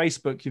example,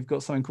 Facebook. You've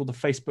got something called the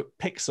Facebook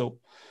Pixel,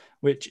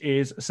 which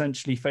is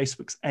essentially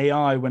Facebook's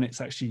AI when it's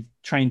actually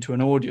trained to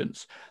an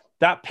audience.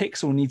 That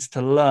pixel needs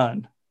to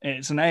learn.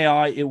 It's an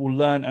AI. It will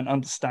learn and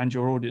understand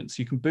your audience.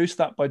 You can boost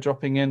that by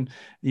dropping in,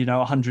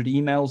 100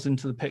 emails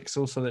into the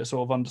pixel so that it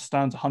sort of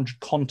understands 100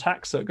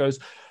 contacts. So it goes,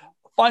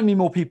 find me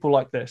more people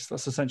like this.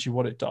 That's essentially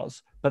what it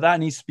does. But that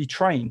needs to be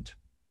trained.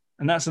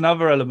 And that's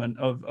another element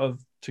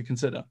of to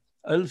consider.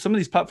 Some of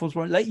these platforms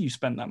won't let you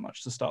spend that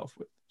much to start off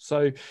with.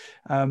 So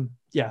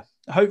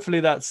hopefully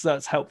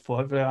that's helpful.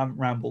 Hopefully I haven't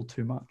rambled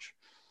too much.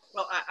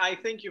 Well, I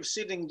think you're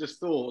sitting the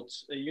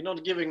thoughts. You're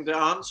not giving the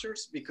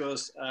answers,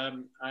 because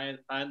I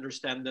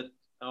understand that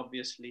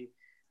obviously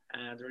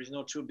there is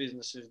no two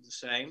businesses the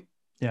same.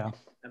 Yeah.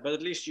 But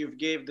at least you've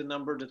gave the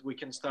number that we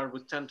can start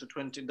with $10 to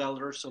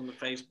 $20 on the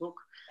Facebook.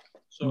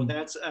 So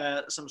that's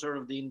some sort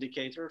of the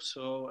indicator.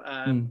 So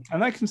and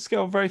that can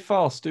scale very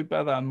fast. Do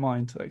bear that in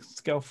mind. They can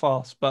scale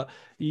fast, but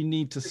you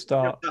need to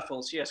start.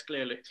 Yes,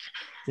 clearly.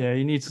 Yeah,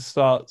 you need to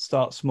start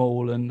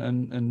small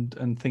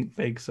and think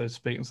big, so to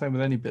speak. And same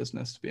with any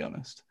business, to be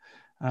honest.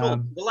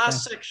 Cool. The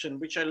last section,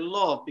 which I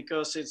love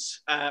because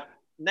it's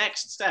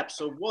next step.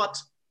 So what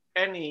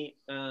any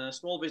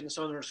small business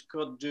owners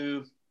could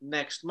do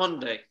next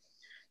Monday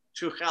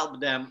to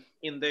help them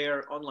in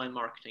their online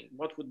marketing?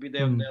 What would be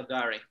their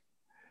diary?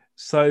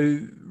 So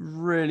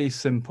really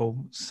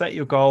simple. Set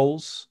your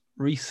goals,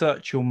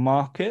 research your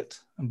market.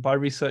 And by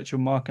research your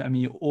market, I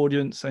mean your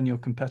audience and your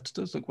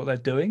competitors. Look what they're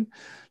doing.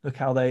 Look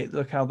how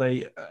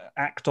they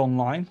act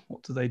online.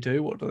 What do they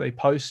do? What do they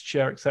post,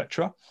 share,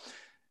 etc.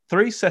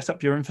 3, set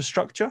up your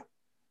infrastructure.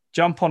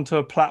 Jump onto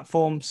a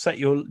platform, set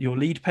your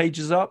lead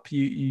pages up.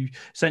 You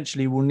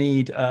essentially will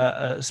need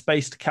a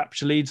space to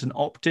capture leads and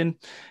opt in.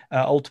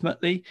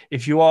 Ultimately,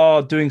 if you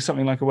are doing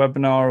something like a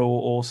webinar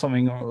or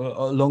something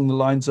along the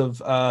lines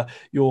of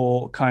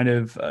your kind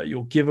of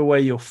your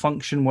giveaway, your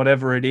function,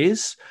 whatever it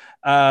is,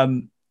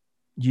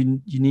 you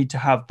need to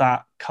have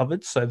that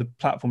covered. So the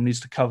platform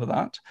needs to cover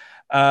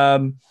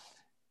that.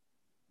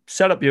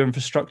 Set up your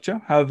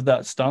infrastructure, however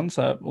that's done.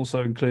 So that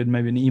also include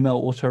maybe an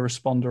email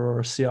autoresponder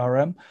or a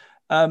CRM.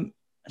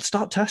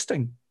 Start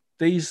testing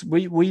these.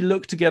 We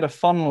look to get a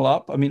funnel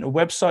up. I mean, a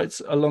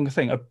website's a longer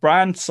thing. A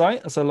brand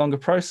site is a longer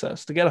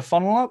process. To get a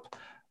funnel up,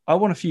 I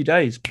want a few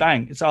days.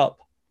 Bang, it's up.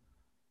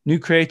 New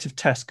creative,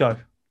 test go.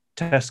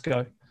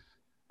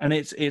 And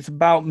it's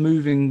about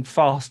moving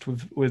fast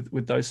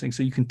with those things,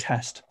 so you can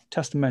test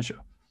and measure.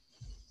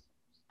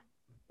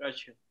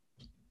 Gotcha.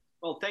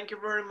 Well, thank you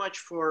very much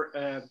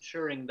for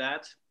sharing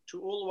that.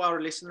 To all of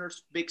our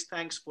listeners, big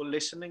thanks for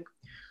listening.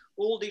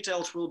 All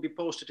details will be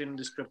posted in the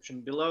description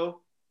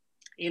below.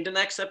 In the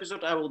next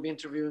episode, I will be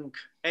interviewing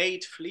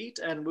Ade Fleet,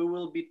 and we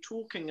will be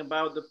talking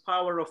about the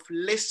power of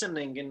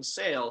listening in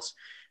sales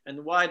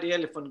and why the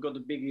elephant got the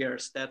big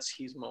ears. That's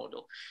his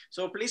model.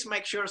 So please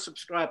make sure to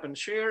subscribe and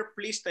share.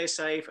 Please stay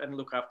safe and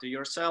look after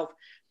yourself.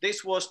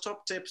 This was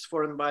Top Tips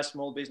for and by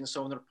Small Business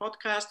Owner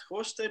podcast,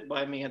 hosted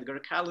by me, Edgar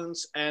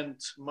Callens, and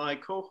my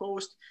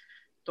co-host,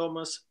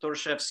 Thomas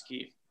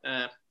Torszewski.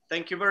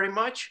 Thank you very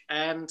much,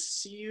 and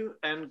see you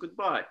and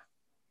goodbye.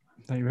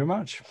 Thank you very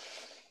much.